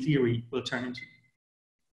and theory will turn into.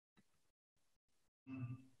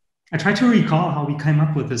 I try to recall how we came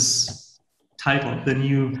up with this title, the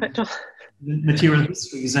new Material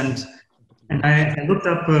Histories, and I looked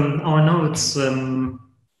up our notes.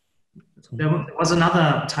 There was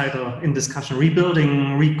another title in discussion: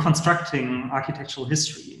 Rebuilding, Reconstructing Architectural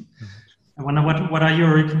History. I wonder what are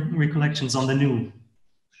your recollections on the new?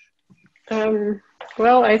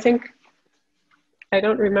 Well, I think I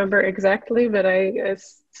don't remember exactly, but I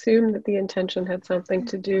assume that the intention had something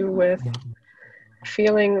to do with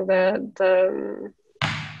feeling that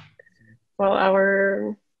well,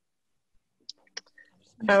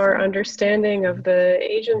 our understanding of the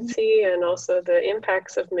agency and also the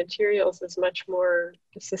impacts of materials is much more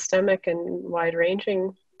systemic and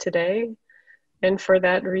wide-ranging today. And for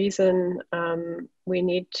that reason, we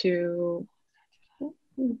need to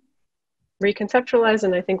reconceptualize.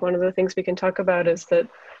 And I think one of the things we can talk about is that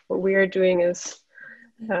what we are doing is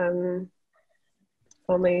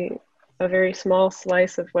only a very small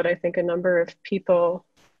slice of what I think a number of people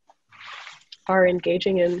are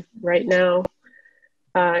engaging in right now,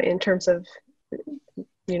 in terms of,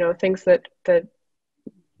 you know, things that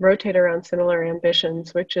rotate around similar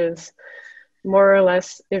ambitions, which is more or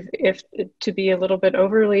less, if to be a little bit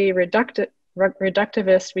overly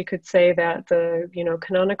reductivist, we could say that the, you know,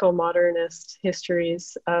 canonical modernist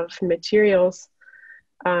histories of materials,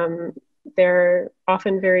 they're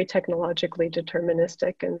often very technologically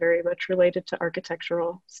deterministic and very much related to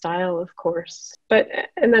architectural style, of course. But,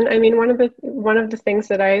 and then, I mean, one of the things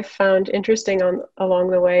that I found interesting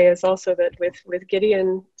along the way is also that with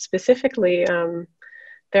Gideon specifically,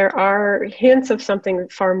 there are hints of something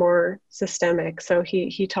far more systemic. So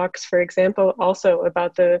he talks, for example, also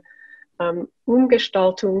about the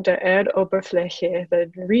Umgestaltung der Erdoberfläche,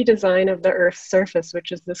 the redesign of the Earth's surface,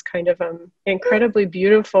 which is this kind of incredibly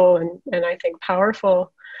beautiful and I think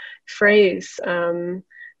powerful phrase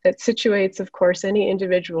that situates, of course, any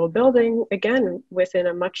individual building, again, within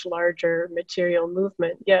a much larger material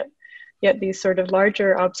movement. Yet these sort of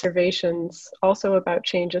larger observations also about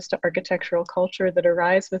changes to architectural culture that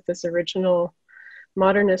arise with this original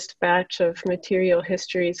modernist batch of material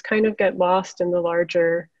histories kind of get lost in the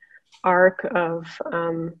larger arc of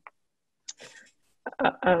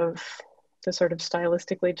the sort of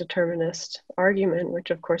stylistically determinist argument, which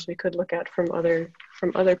of course we could look at from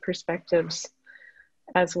other perspectives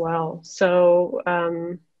as well. So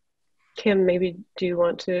Kim, maybe do you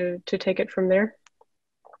want to take it from there?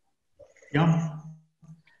 Yeah,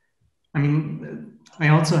 I mean, I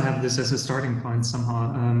also have this as a starting point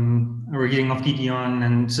somehow, a reading of Gideon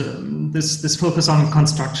and this focus on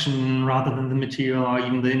construction rather than the material or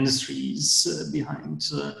even the industries behind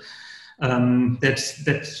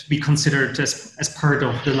that we considered as part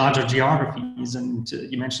of the larger geographies. And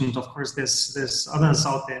you mentioned, of course, there's others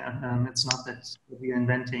out there. It's not that we are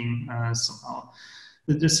inventing somehow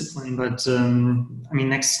the discipline, but I mean,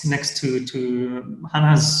 next to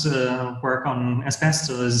Hannah's work on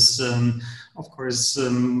asbestos, of course,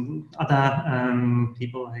 other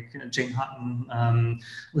people like Jane Hutton,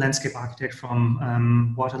 landscape architect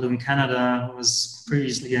from Waterloo in Canada, who was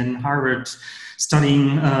previously in Harvard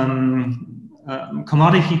studying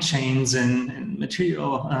commodity chains and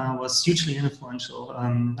material, was hugely influential,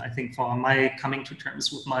 I think, for my coming to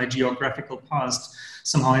terms with my geographical past,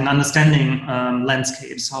 somehow in understanding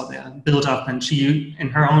landscapes, how they're built up. And she, in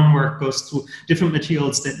her own work, goes through different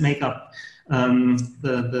materials that make up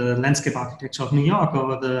the landscape architecture of New York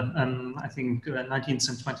over the, I think, 19th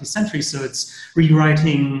and 20th century. So it's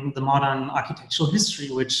rewriting the modern architectural history,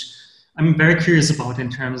 which I'm very curious about in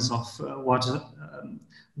terms of what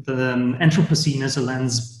the Anthropocene as a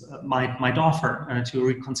lens might offer to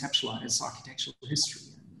reconceptualize architectural history.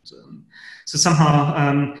 And, so somehow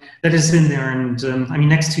that is in there. And I mean,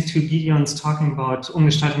 next to Gideon's talking about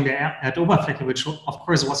Umgestaltung der Erdoberfläche, which of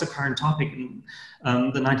course was a current topic in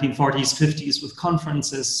the 1940s, 50s with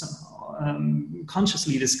conferences, somehow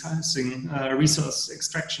consciously discussing resource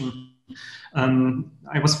extraction.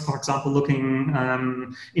 I was, for example, looking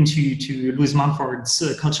into Louis Mumford's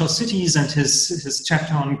Cultural Cities and his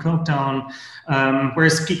chapter on Coketown, where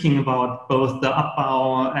he's speaking about both the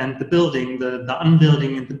Abbau and the building, the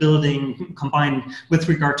unbuilding and the building combined with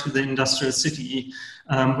regard to the industrial city,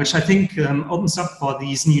 which I think opens up for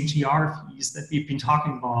these new geographies that we've been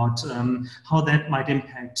talking about, how that might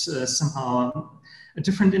impact somehow a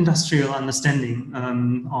different industrial understanding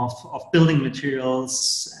of building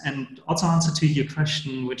materials, and also answer to your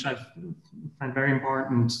question, which I find very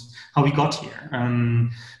important, how we got here,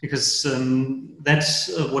 because that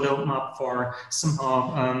would open up for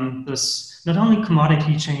somehow this not only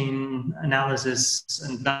commodity chain analysis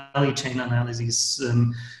and value chain analyses,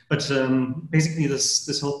 but basically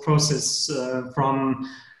this whole process from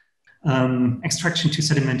extraction to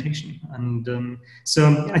sedimentation. And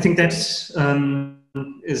so I think that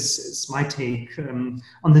is my take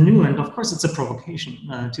on the new. And of course, it's a provocation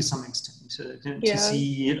to some extent to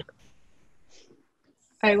see.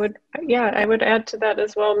 I would add to that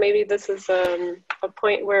as well. Maybe this is a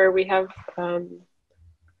point where we have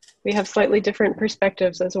slightly different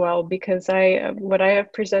perspectives as well, because what I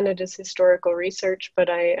have presented is historical research, but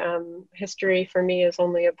history for me is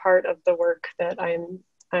only a part of the work that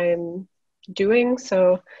I'm doing.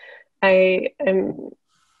 So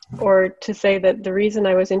or to say that the reason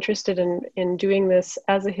I was interested in doing this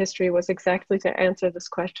as a history was exactly to answer this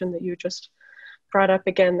question that you just brought up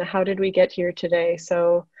again, the how did we get here today?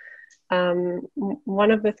 So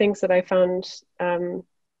one of the things that I found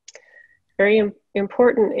very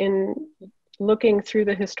important in looking through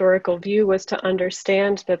the historical view was to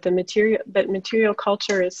understand that material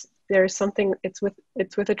culture is, there's something, it's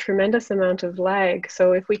with a tremendous amount of lag.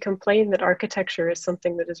 So if we complain that architecture is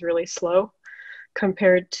something that is really slow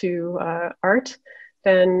compared to art,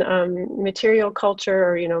 then material culture,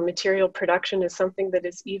 or material production, is something that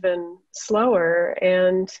is even slower.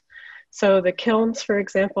 And so the kilns, for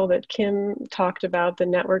example, that Kim talked about, the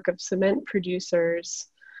network of cement producers,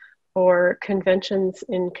 or conventions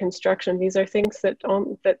in construction, these are things that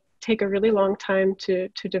take a really long time to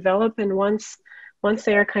develop. And once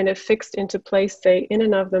they are kind of fixed into place, they in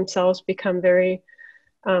and of themselves become very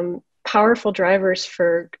powerful drivers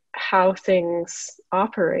for how things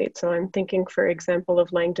operate. So I'm thinking, for example,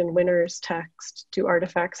 of Langdon Winner's text, Do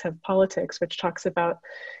Artifacts Have Politics?, which talks about,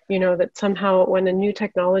 that somehow when a new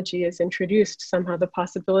technology is introduced, somehow the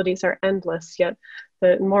possibilities are endless, yet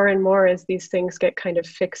the more and more as these things get kind of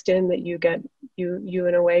fixed in, that you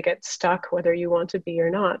in a way get stuck whether you want to be or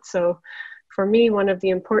not. So for me, one of the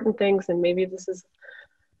important things, and maybe this is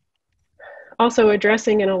also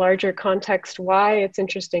addressing in a larger context why it's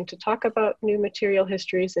interesting to talk about new material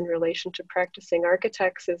histories in relation to practicing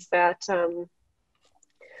architects, is that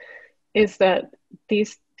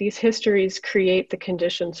these histories create the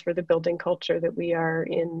conditions for the building culture that we are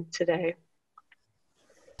in today.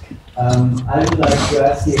 I would like to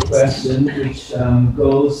ask you a question which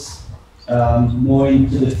goes more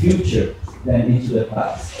into the future than into the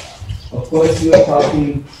past. Of course, you are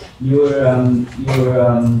talking, your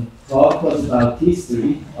talk was about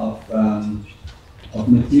history of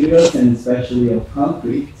materials and especially of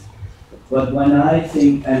concrete. But when I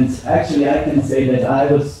think, and actually I can say that I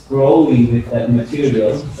was growing with that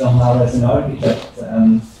material somehow as an architect,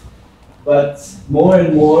 but more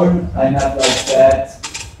and more I have like that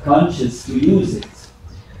conscious to use it.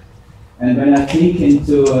 And when I think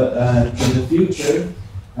into to the future,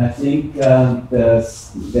 I think the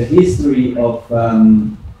history of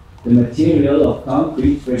the material of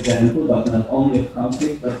concrete, for example, but not only of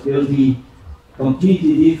concrete, but will be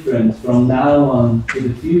completely different from now on to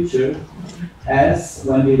the future as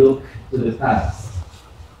when we look to the past.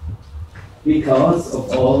 Because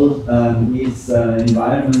of all these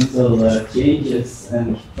environmental changes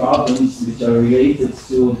and problems which are related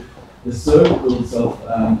to the circles of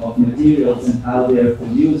materials and how they are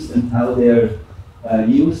produced and how they are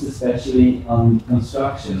used, especially on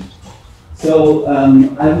construction. So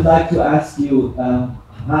I would like to ask you,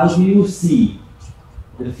 how do you see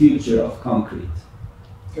the future of concrete?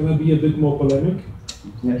 Can I be a bit more polemic?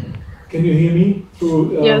 Yeah. Can you hear me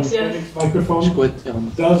through yes. microphone?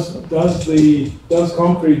 Does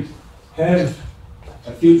concrete have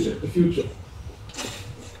a future?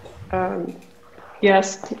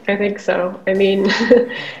 Yes, I think so. I mean,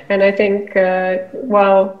 and I think,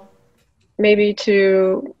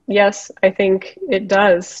 yes, I think it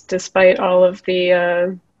does, despite all of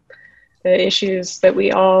the issues that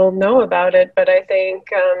we all know about it. But I think,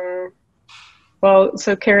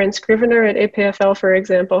 so Karen Scrivener at APFL, for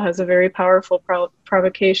example, has a very powerful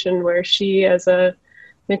provocation where she, as a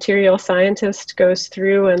material scientist, goes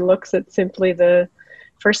through and looks at simply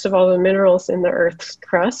first of all, the minerals in the Earth's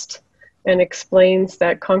crust, and explains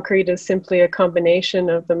that concrete is simply a combination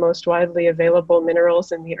of the most widely available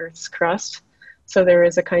minerals in the Earth's crust. So there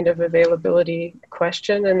is a kind of availability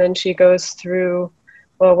question. And then she goes through,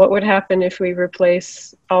 well, what would happen if we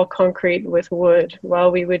replace all concrete with wood?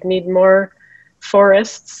 Well, we would need more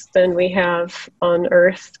forests than we have on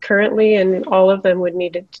Earth currently, and all of them would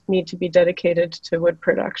need to be dedicated to wood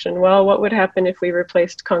production. Well, what would happen if we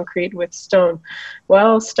replaced concrete with stone?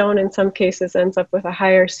 Well, stone in some cases ends up with a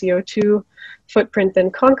higher CO2 footprint than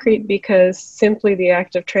concrete, because simply the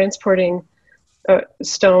act of transporting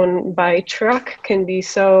stone by truck can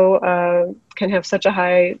have such a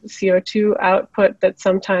high CO2 output that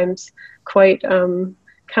sometimes quite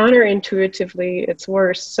counterintuitively it's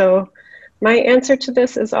worse. So my answer to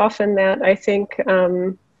this is often that I think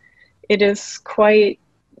it is quite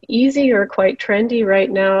easy or quite trendy right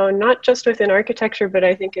now, not just within architecture, but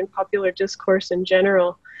I think in popular discourse in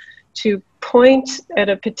general, to point at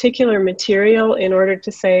a particular material in order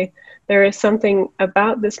to say there is something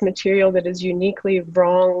about this material that is uniquely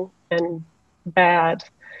wrong and bad.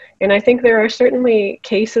 And I think there are certainly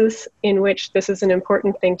cases in which this is an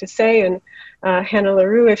important thing to say. And Hannah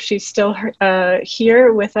LaRue, if she's still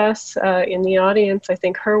here with us in the audience, I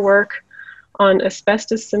think her work on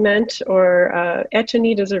asbestos cement or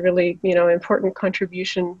etchinite is a really important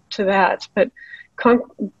contribution to that. But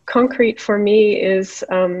concrete for me is,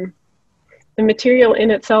 the material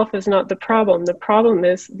in itself is not the problem. The problem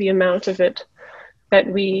is the amount of it that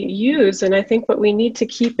we use. And I think what we need to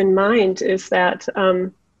keep in mind is that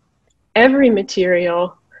every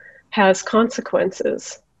material has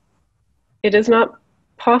consequences. It is not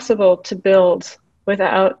possible to build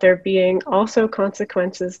without there being also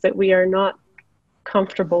consequences that we are not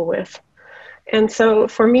comfortable with. And so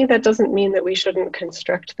for me, that doesn't mean that we shouldn't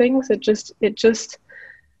construct things. It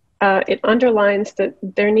underlines that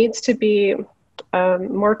there needs to be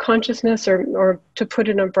more consciousness, or to put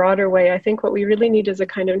it in a broader way, I think what we really need is a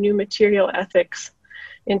kind of new material ethics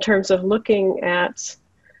in terms of looking at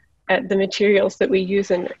the materials that we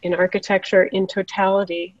use in architecture in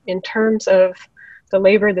totality, in terms of the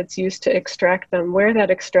labor that's used to extract them, where that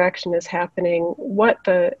extraction is happening, what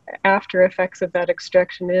the after effects of that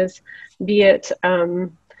extraction is, be it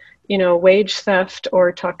wage theft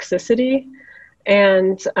or toxicity,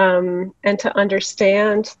 and to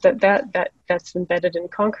understand that's embedded in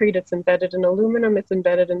concrete, it's embedded in aluminum, it's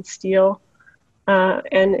embedded in steel,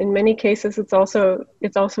 and in many cases it's also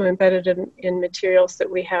embedded in materials that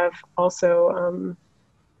we have also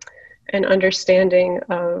an understanding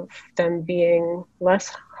of them being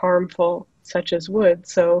less harmful, such as wood.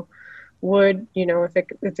 So wood, if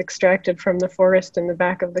it's extracted from the forest in the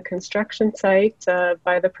back of the construction site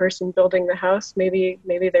by the person building the house, maybe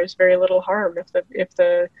there's very little harm if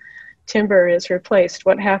the timber is replaced.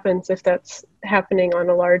 What happens if that's happening on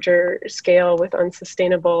a larger scale with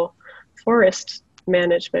unsustainable forest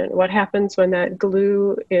management? What happens when that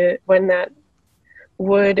when that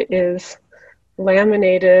wood is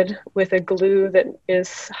laminated with a glue that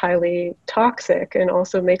is highly toxic and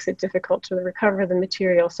also makes it difficult to recover the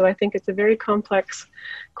material? So I think it's a very complex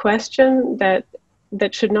question that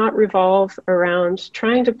should not revolve around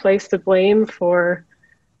trying to place the blame for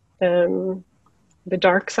the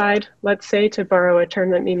dark side, let's say, to borrow a term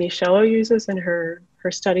that Mimi Shello uses in her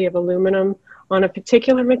study of aluminum, on a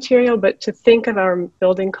particular material, but to think of our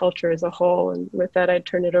building culture as a whole. And with that, I'd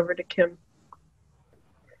turn it over to Kim.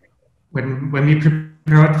 When we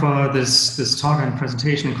prepared for this talk and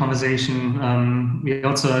presentation and conversation, we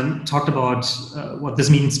also talked about what this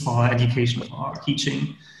means for education, for our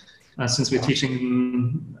teaching, since we're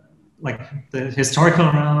teaching like the historical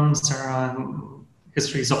realms,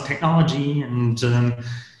 histories of technology, and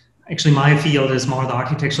actually my field is more the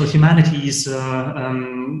architectural humanities.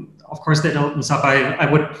 Of course, that opens up.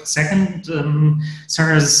 I would second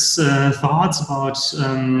Sarah's thoughts about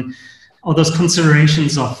all those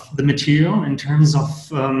considerations of the material in terms of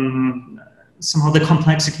somehow the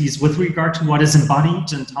complexities with regard to what is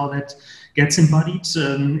embodied and how that gets embodied,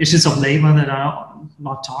 issues of labor that are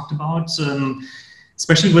not talked about,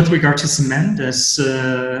 especially with regard to cement as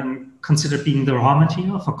considered being the raw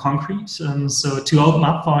material for concrete. So to open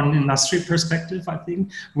up for an industry perspective, I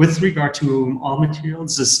think, with regard to all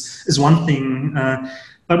materials is one thing.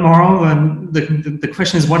 But moreover, the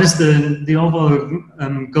question is, what is the overall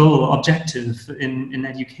goal, objective in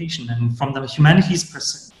education? And from the humanities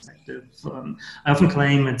perspective, I often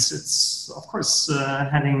claim it's of course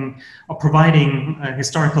having or providing a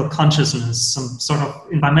historical consciousness, some sort of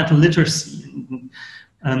environmental literacy.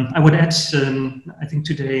 I would add, I think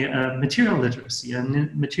today, material literacy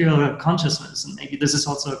and material consciousness. And maybe this is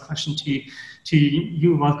also a question to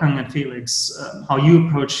you, Wolfgang and Felix, how you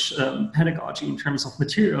approach pedagogy in terms of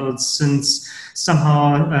materials, since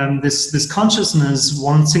somehow this consciousness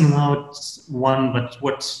won't single out one, but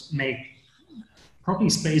would make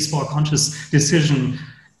probably space for a conscious decision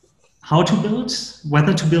how to build,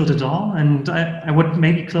 whether to build at all. And I would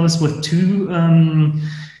maybe close with two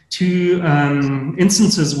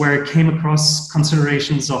instances where I came across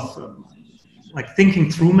considerations of like thinking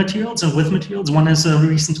through materials and with materials. One is a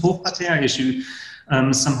recent Hochparterre issue,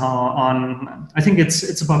 somehow on, I think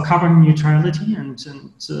it's about carbon neutrality and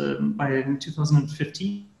by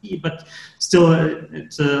 2050, but still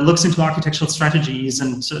it looks into architectural strategies,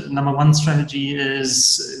 and number one strategy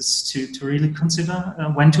is to really consider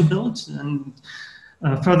when to build. And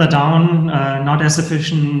further down, not as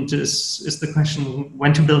efficient is the question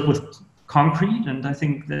when to build with concrete, and I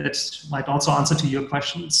think that might also answer to your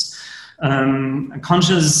questions.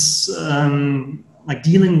 Conscious, like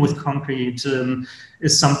dealing with concrete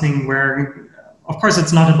is something where, of course,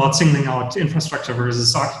 it's not about singling out infrastructure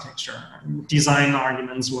versus architecture, design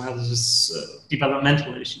arguments versus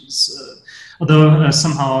developmental issues. Although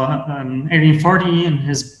somehow Adrian Forty in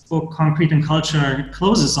his book Concrete and Culture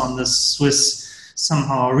closes on this Swiss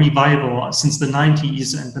somehow revival since the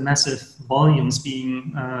 90s and the massive volumes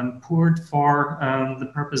being poured for the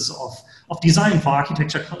purpose of design for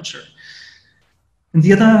architecture culture. And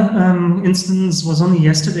the other instance was only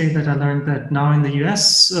yesterday that I learned that now in the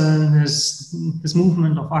US, there's this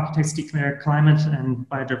movement of Architects Declare Climate and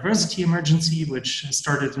Biodiversity Emergency, which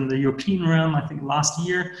started in the European realm, I think last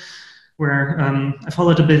year, where I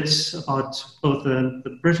followed a bit about both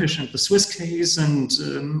the British and the Swiss case, and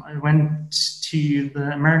I went to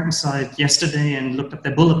the American side yesterday and looked at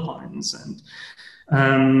their bullet points. And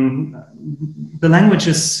the language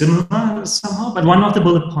is similar somehow, but one of the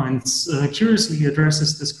bullet points curiously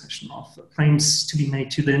addresses this question of claims to be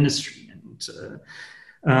made to the industry, and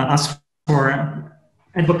asks for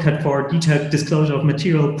advocate for detailed disclosure of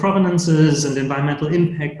material provenances and environmental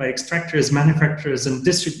impact by extractors, manufacturers, and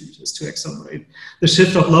distributors to accelerate the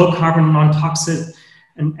shift of low carbon, non-toxic,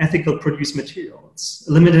 and ethical produced materials,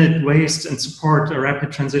 eliminate waste, and support a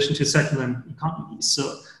rapid transition to circular economies.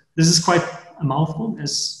 So this is quite a mouthful.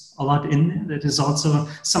 There's a lot in there that is also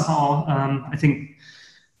somehow, I think,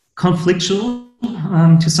 conflictual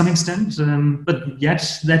to some extent, but yet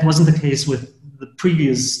that wasn't the case with the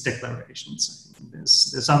previous declarations.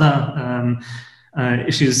 There's other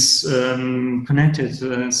issues connected.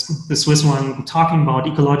 The Swiss one talking about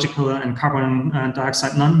ecological and carbon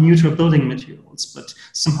dioxide non-neutral building materials, but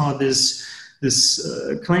somehow this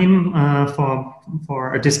claim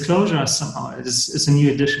for a disclosure somehow is a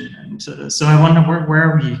new addition. And so I wonder where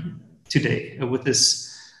are we today with this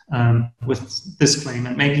claim,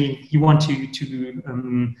 and maybe you want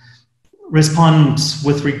to respond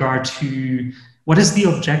with regard to what is the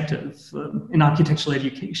objective in architectural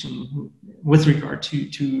education with regard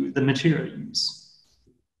to the material use?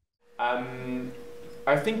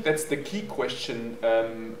 I think that's the key question.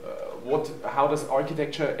 How does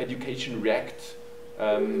architecture education react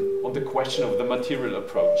on the question of the material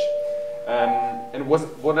approach? And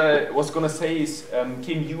what I was going to say is,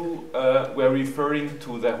 Kim, you were referring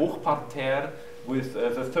to the Hochparterre with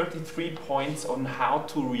the 33 points on how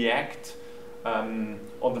to react on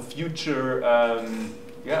the future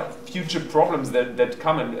future problems that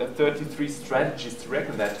come, and 33 strategies to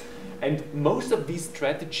reckon that. And most of these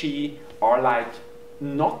strategies are like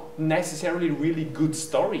not necessarily really good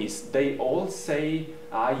stories. They all say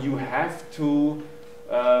you have to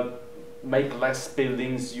make less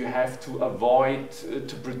buildings, you have to avoid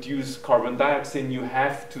to produce carbon dioxide, you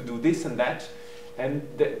have to do this and that. And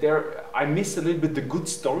I miss a little bit the good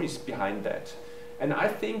stories behind that. And I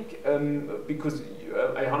think, because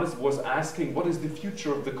Johannes was asking, what is the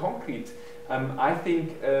future of the concrete? I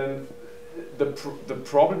think the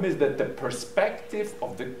problem is that the perspective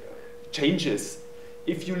of the changes.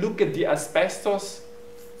 If you look at the asbestos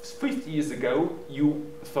 50 years ago, you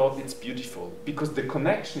thought it's beautiful, because the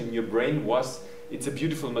connection in your brain was it's a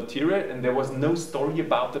beautiful material, and there was no story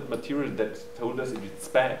about that material that told us it's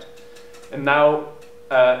bad. And now,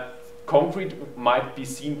 concrete might be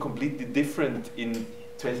seen completely different in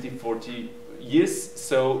 20, 40 years.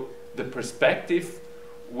 So the perspective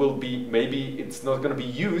will be, maybe it's not going to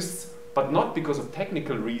be used, but not because of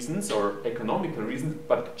technical reasons or economical reasons,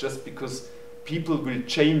 but just because people will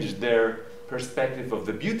change their perspective of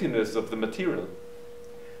the beautiness of the material.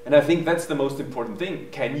 And I think that's the most important thing.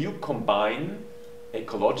 Can you combine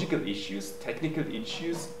ecological issues, technical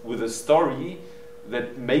issues, with a story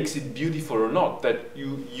that makes it beautiful or not? That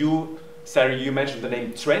Sarah, you mentioned the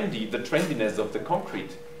name trendy, the trendiness of the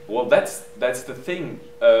concrete. Well, that's the thing.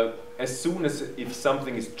 As soon as if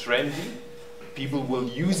something is trendy, people will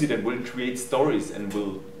use it and will create stories and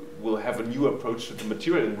will have a new approach to the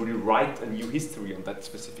material and will write a new history on that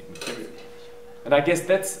specific material. And I guess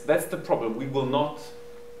that's the problem. We will not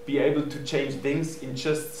be able to change things in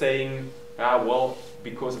just saying, well,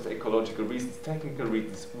 because of ecological reasons, technical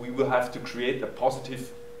reasons. We will have to create a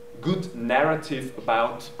positive, good narrative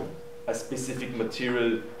about a specific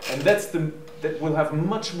material, and that will have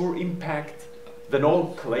much more impact than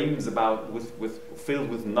all claims about filled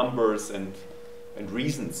with numbers and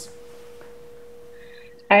reasons.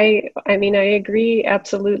 I mean, I agree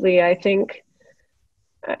absolutely. I think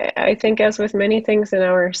as with many things in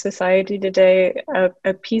our society today,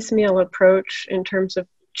 a piecemeal approach in terms of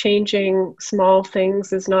changing small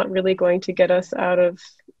things is not really going to get us out of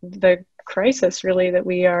the crisis really that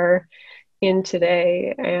we are in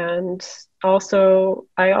today. And also,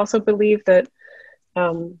 I also believe that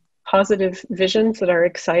positive visions that are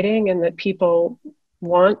exciting and that people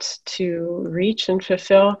want to reach and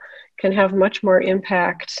fulfill can have much more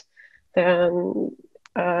impact than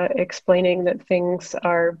explaining that things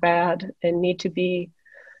are bad and need to be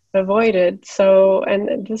avoided. So,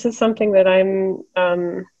 and this is something that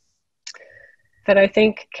that I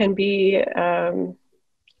think can be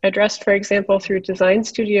addressed, for example, through design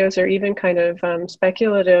studios or even kind of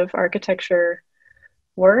speculative architecture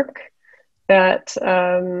work. That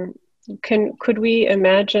could we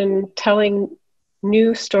imagine telling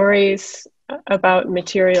new stories about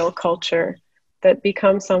material culture that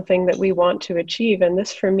become something that we want to achieve? And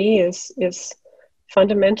this, for me, is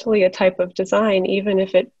fundamentally a type of design, even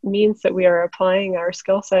if it means that we are applying our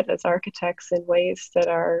skill set as architects in ways that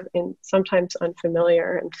are sometimes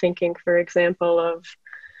unfamiliar. And thinking, for example, of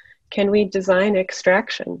can we design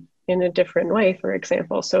extraction in a different way, for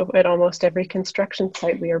example? So at almost every construction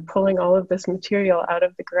site, we are pulling all of this material out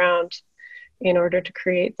of the ground in order to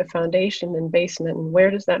create the foundation and basement. And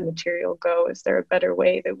where does that material go? Is there a better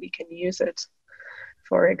way that we can use it,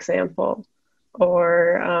 for example?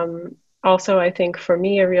 Or also, I think for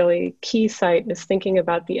me, a really key site is thinking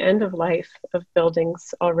about the end of life of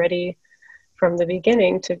buildings already from the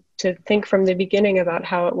beginning, to think from the beginning about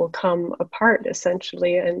how it will come apart,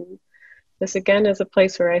 essentially. And this, again, is a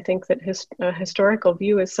place where I think that a historical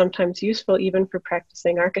view is sometimes useful even for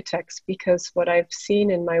practicing architects, because what I've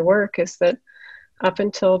seen in my work is that up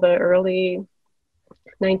until the early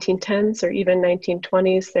 1910s or even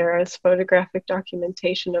 1920s, there is photographic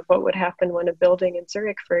documentation of what would happen when a building in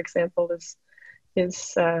Zurich, for example,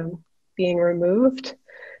 is being removed.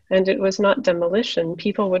 And it was not demolition.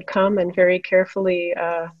 People would come and very carefully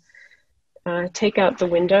take out the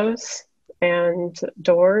windows and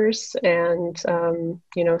doors and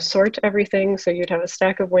sort everything. So you'd have a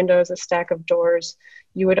stack of windows, a stack of doors.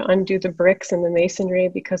 You would undo the bricks and the masonry,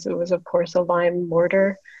 because it was, of course, a lime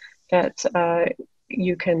mortar that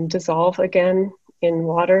you can dissolve again in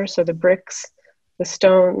water. So the bricks, the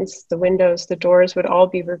stones, the windows, the doors would all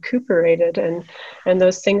be recuperated, and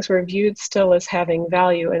those things were viewed still as having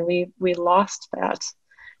value. And we lost that,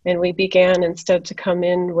 and we began instead to come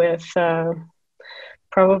in with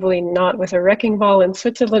probably not with a wrecking ball in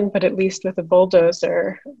Switzerland, but at least with a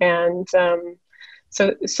bulldozer. And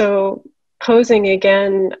so posing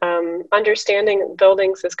again, understanding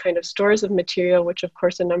buildings as kind of stores of material, which of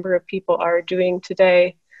course a number of people are doing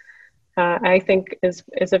today, I think is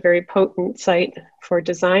a very potent site for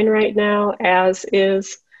design right now, as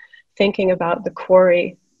is thinking about the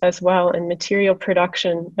quarry as well, and material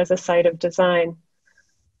production as a site of design.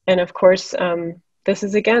 And of course, this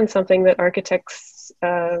is again something that architects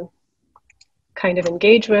kind of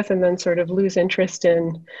engage with and then sort of lose interest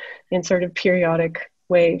in sort of periodic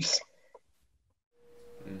waves.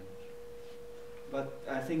 But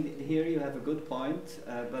I think here you have a good point,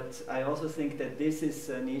 but I also think that this is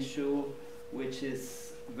an issue which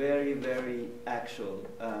is very, very actual,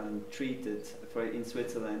 treated in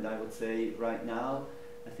Switzerland, I would say, right now.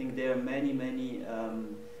 I think there are many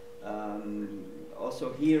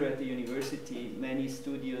also here at the university, many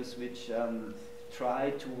studios which try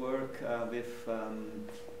to work with,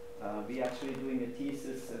 we actually doing a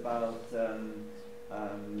thesis about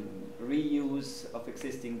reuse of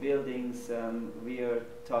existing buildings. We are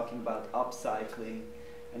talking about upcycling,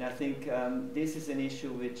 and I think this is an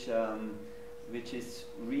issue which is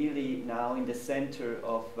really now in the center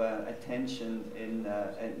of attention in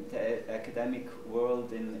the academic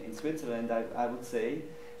world in Switzerland, I would say.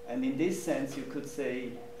 And in this sense, you could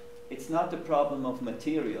say it's not the problem of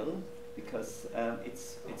material, because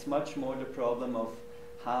it's much more the problem of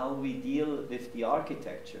how we deal with the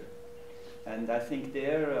architecture. And I think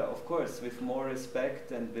there, of course, with more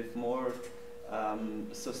respect and with more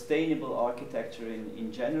sustainable architecture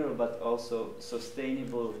in general, but also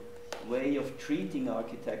sustainable way of treating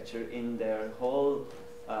architecture in their whole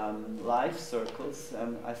life circles,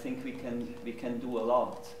 I think we can do a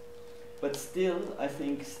lot. But still, I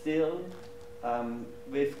think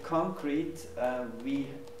with concrete, we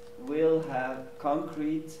will have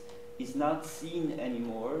concrete is not seen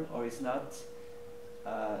anymore, or is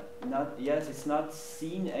it's not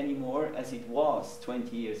seen anymore as it was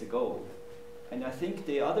 20 years ago. And I think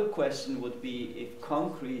the other question would be if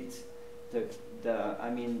concrete, the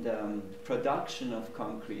production of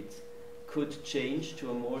concrete could change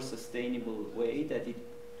to a more sustainable way, that it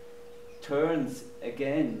turns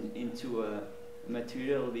again into a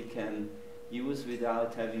material we can use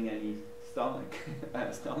without having any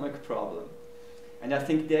stomach problem. And I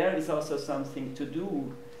think there is also something to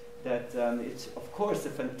do, that it's of course a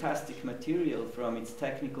fantastic material from its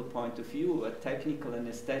technical point of view, a technical and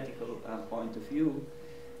aesthetical point of view,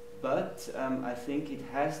 but I think it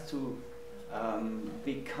has to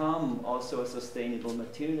become also a sustainable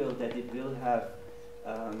material, that it will have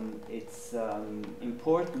its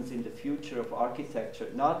importance in the future of architecture,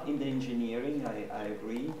 not in the engineering, I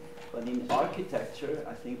agree, but in architecture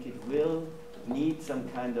I think it will need some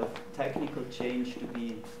kind of technical change to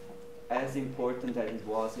be as important as it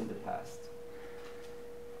was in the past.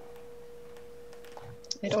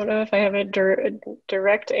 I don't know if I have a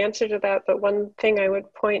direct answer to that, but one thing I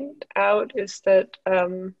would point out is that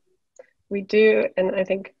we do, and I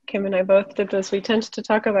think Kim and I both did this, we tend to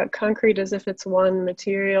talk about concrete as if it's one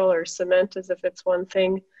material, or cement as if it's one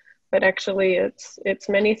thing. but actually it's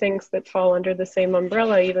many things that fall under the same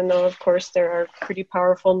umbrella, even though of course there are pretty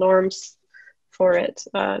powerful norms for it.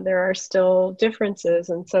 There are still differences.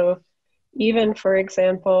 And so even, for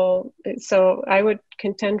example, so I would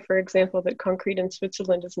contend, for example, that concrete in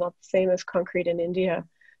Switzerland is not the same as concrete in India,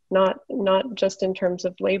 not just in terms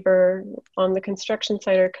of labor. On the construction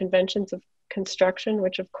side are conventions of construction,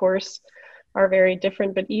 which of course are very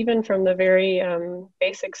different, but even from the very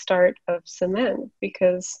basic start of cement,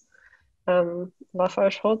 because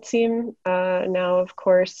LafargeHolcim now, of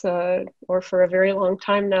course, or for a very long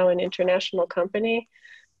time now, an international company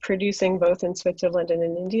producing both in Switzerland and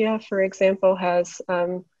in India, for example, has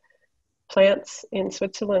plants in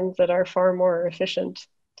Switzerland that are far more efficient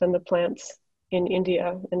than the plants in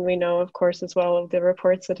India. And we know, of course, as well of the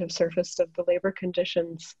reports that have surfaced of the labor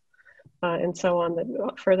conditions and so on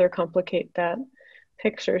that further complicate that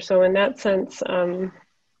picture. So in that sense,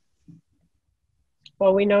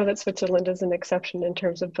 well, we know that Switzerland is an exception in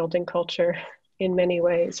terms of building culture in many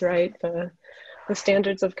ways, right? The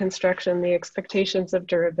standards of construction, the expectations of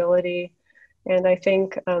durability. And I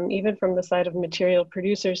think even from the side of material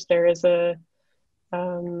producers, there is a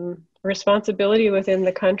responsibility within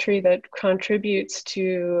the country that contributes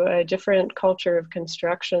to a different culture of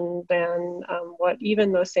construction than what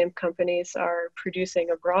even those same companies are producing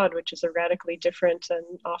abroad, which is a radically different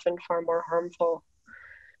and often far more harmful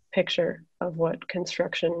picture of what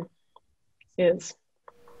construction is.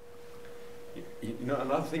 You know,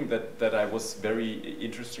 another thing that I was very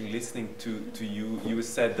interesting listening to you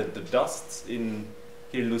said that the dust in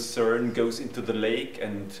here Lucerne goes into the lake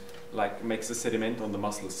and like makes a sediment on the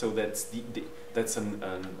muscles. So that's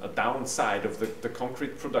a downside of the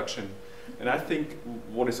concrete production. And I think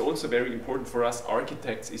what is also very important for us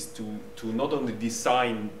architects is to not only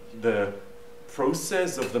design the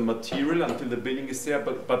process of the material until the building is there,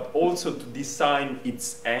 but also to design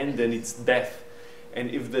its end and its death. And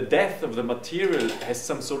if the death of the material has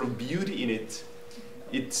some sort of beauty in it,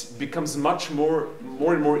 it becomes much more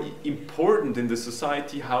and more important in the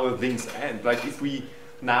society how things end. Like if we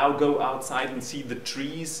now go outside and see the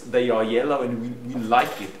trees, they are yellow and we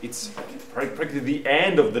like it. It's practically the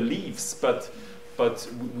end of the leaves, but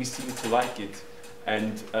we seem to like it.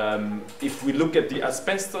 And if we look at the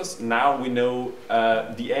asbestos, now we know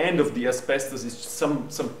the end of the asbestos is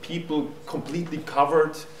some people completely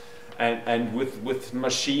covered and with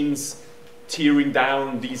machines tearing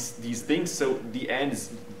down these things. So the end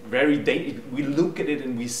is very dangerous. We look at it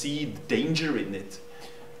and we see danger in it.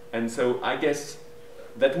 And so I guess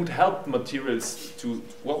that would help materials to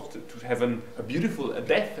have a beautiful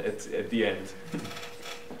death at the end.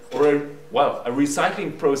 Or a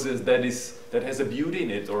recycling process that has a beauty in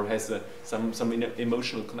it or has some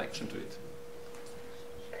emotional connection to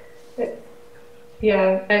it.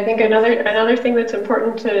 Yeah, I think another thing that's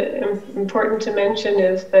important to mention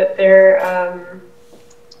is that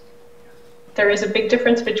there is a big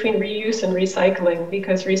difference between reuse and recycling,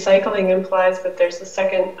 because recycling implies that there's a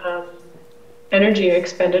second energy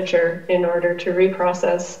expenditure in order to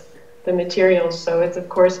reprocess the materials. So it's of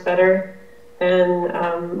course better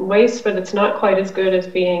than waste, but it's not quite as good as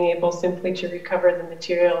being able simply to recover the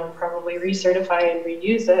material and probably recertify and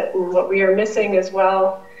reuse it. And what we are missing as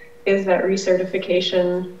well is that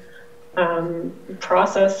recertification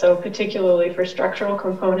process. So particularly for structural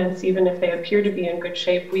components, even if they appear to be in good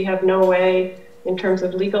shape, we have no way in terms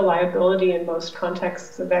of legal liability in most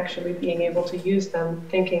contexts of actually being able to use them.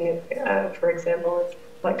 Thinking, for example,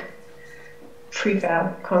 like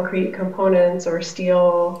prefab concrete components or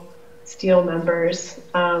steel members.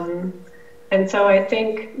 And so I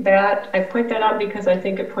think that, I point that out because I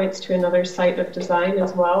think it points to another site of design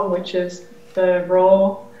as well, which is the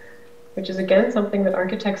role, which is again something that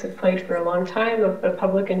architects have played for a long time, of a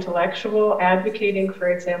public intellectual advocating, for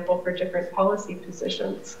example, for different policy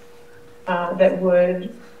positions that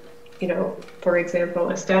would, you know, for example,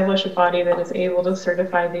 establish a body that is able to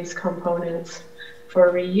certify these components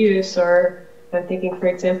for reuse. Or I'm thinking, for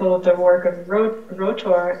example, of the work of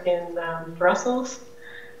Rotor in Brussels,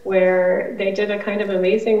 where they did a kind of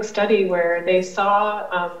amazing study where they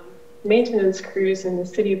saw maintenance crews in the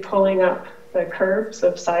city pulling up the curbs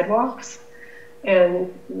of sidewalks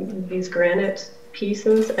and these granite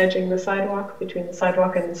pieces edging the sidewalk between the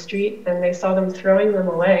sidewalk and the street, and they saw them throwing them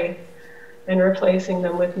away and replacing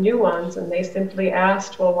them with new ones. And they simply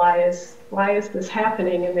asked, well, why is this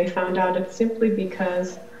happening? And they found out it's simply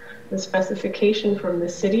because the specification from the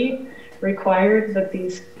city required that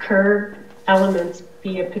these curb elements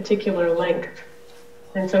be a particular length.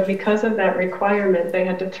 And so because of that requirement, they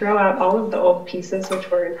had to throw out all of the old pieces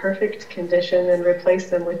which were in perfect condition and replace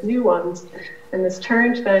them with new ones. And this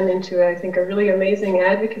turned then into, I think, a really amazing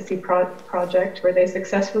advocacy project where they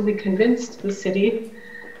successfully convinced the city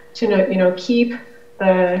to keep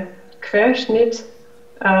the Querschnitt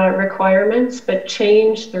requirements, but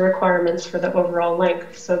change the requirements for the overall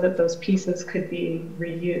length so that those pieces could be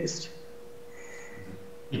reused.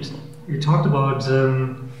 You talked about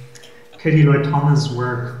Katie Lloyd Thomas'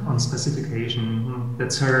 work on specification.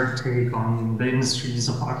 That's her take on the industries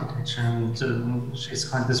of architecture, and she's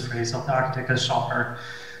coined this phrase of the architect as shopper,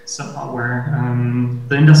 somehow where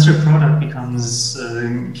the industrial product becomes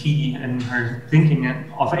key in her thinking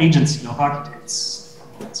of agency of architects.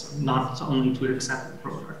 So not only to accept the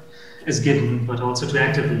product as given, but also to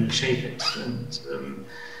actively shape it. And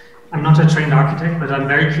I'm not a trained architect, but I'm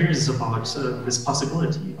very curious about this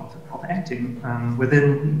possibility of acting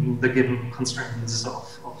within the given constraints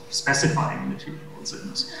of specifying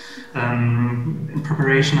materials. And in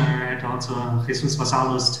preparation, I read also Jesus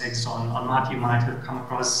Vassallo's text on Mart. You might have come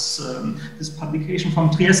across this publication from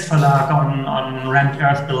Triest Verlag on rammed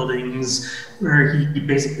earth buildings, where he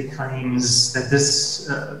basically claims that this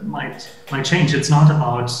might change. It's not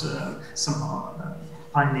about somehow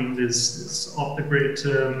finding this off-the-grid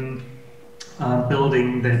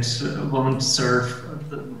building that won't serve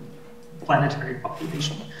the planetary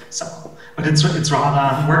population somehow. But it's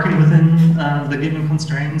rather working within the given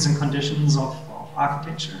constraints and conditions of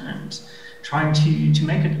architecture and trying to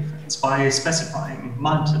make a difference by specifying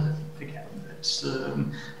mud again that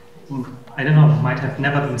I don't know, might have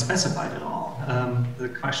never been specified at all. The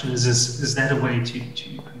question is that a way to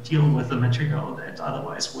deal with the material that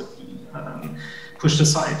otherwise would be pushed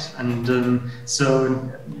aside? And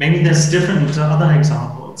so maybe there's different other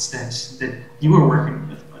examples that you were working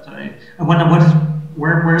with, but I wonder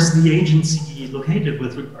where's the agency located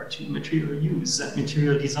with regard to material use and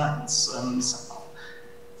material designs somehow?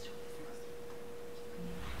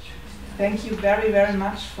 Thank you very, very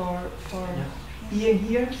much for being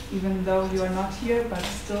here, even though you are not here, but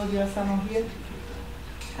still you are somehow here.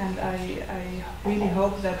 And I really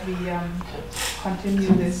hope that we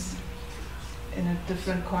continue this in a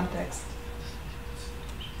different context.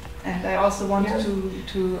 And I also want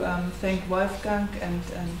to thank Wolfgang and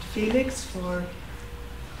Felix for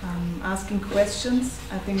asking questions.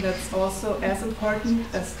 I think that's also as important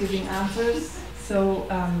as giving answers. So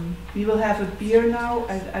we will have a beer now.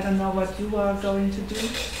 I don't know what you are going to do,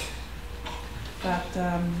 but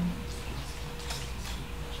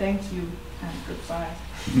thank you and goodbye.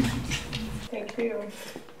 Thank you.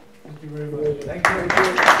 Thank you very much. Thank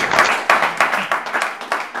you.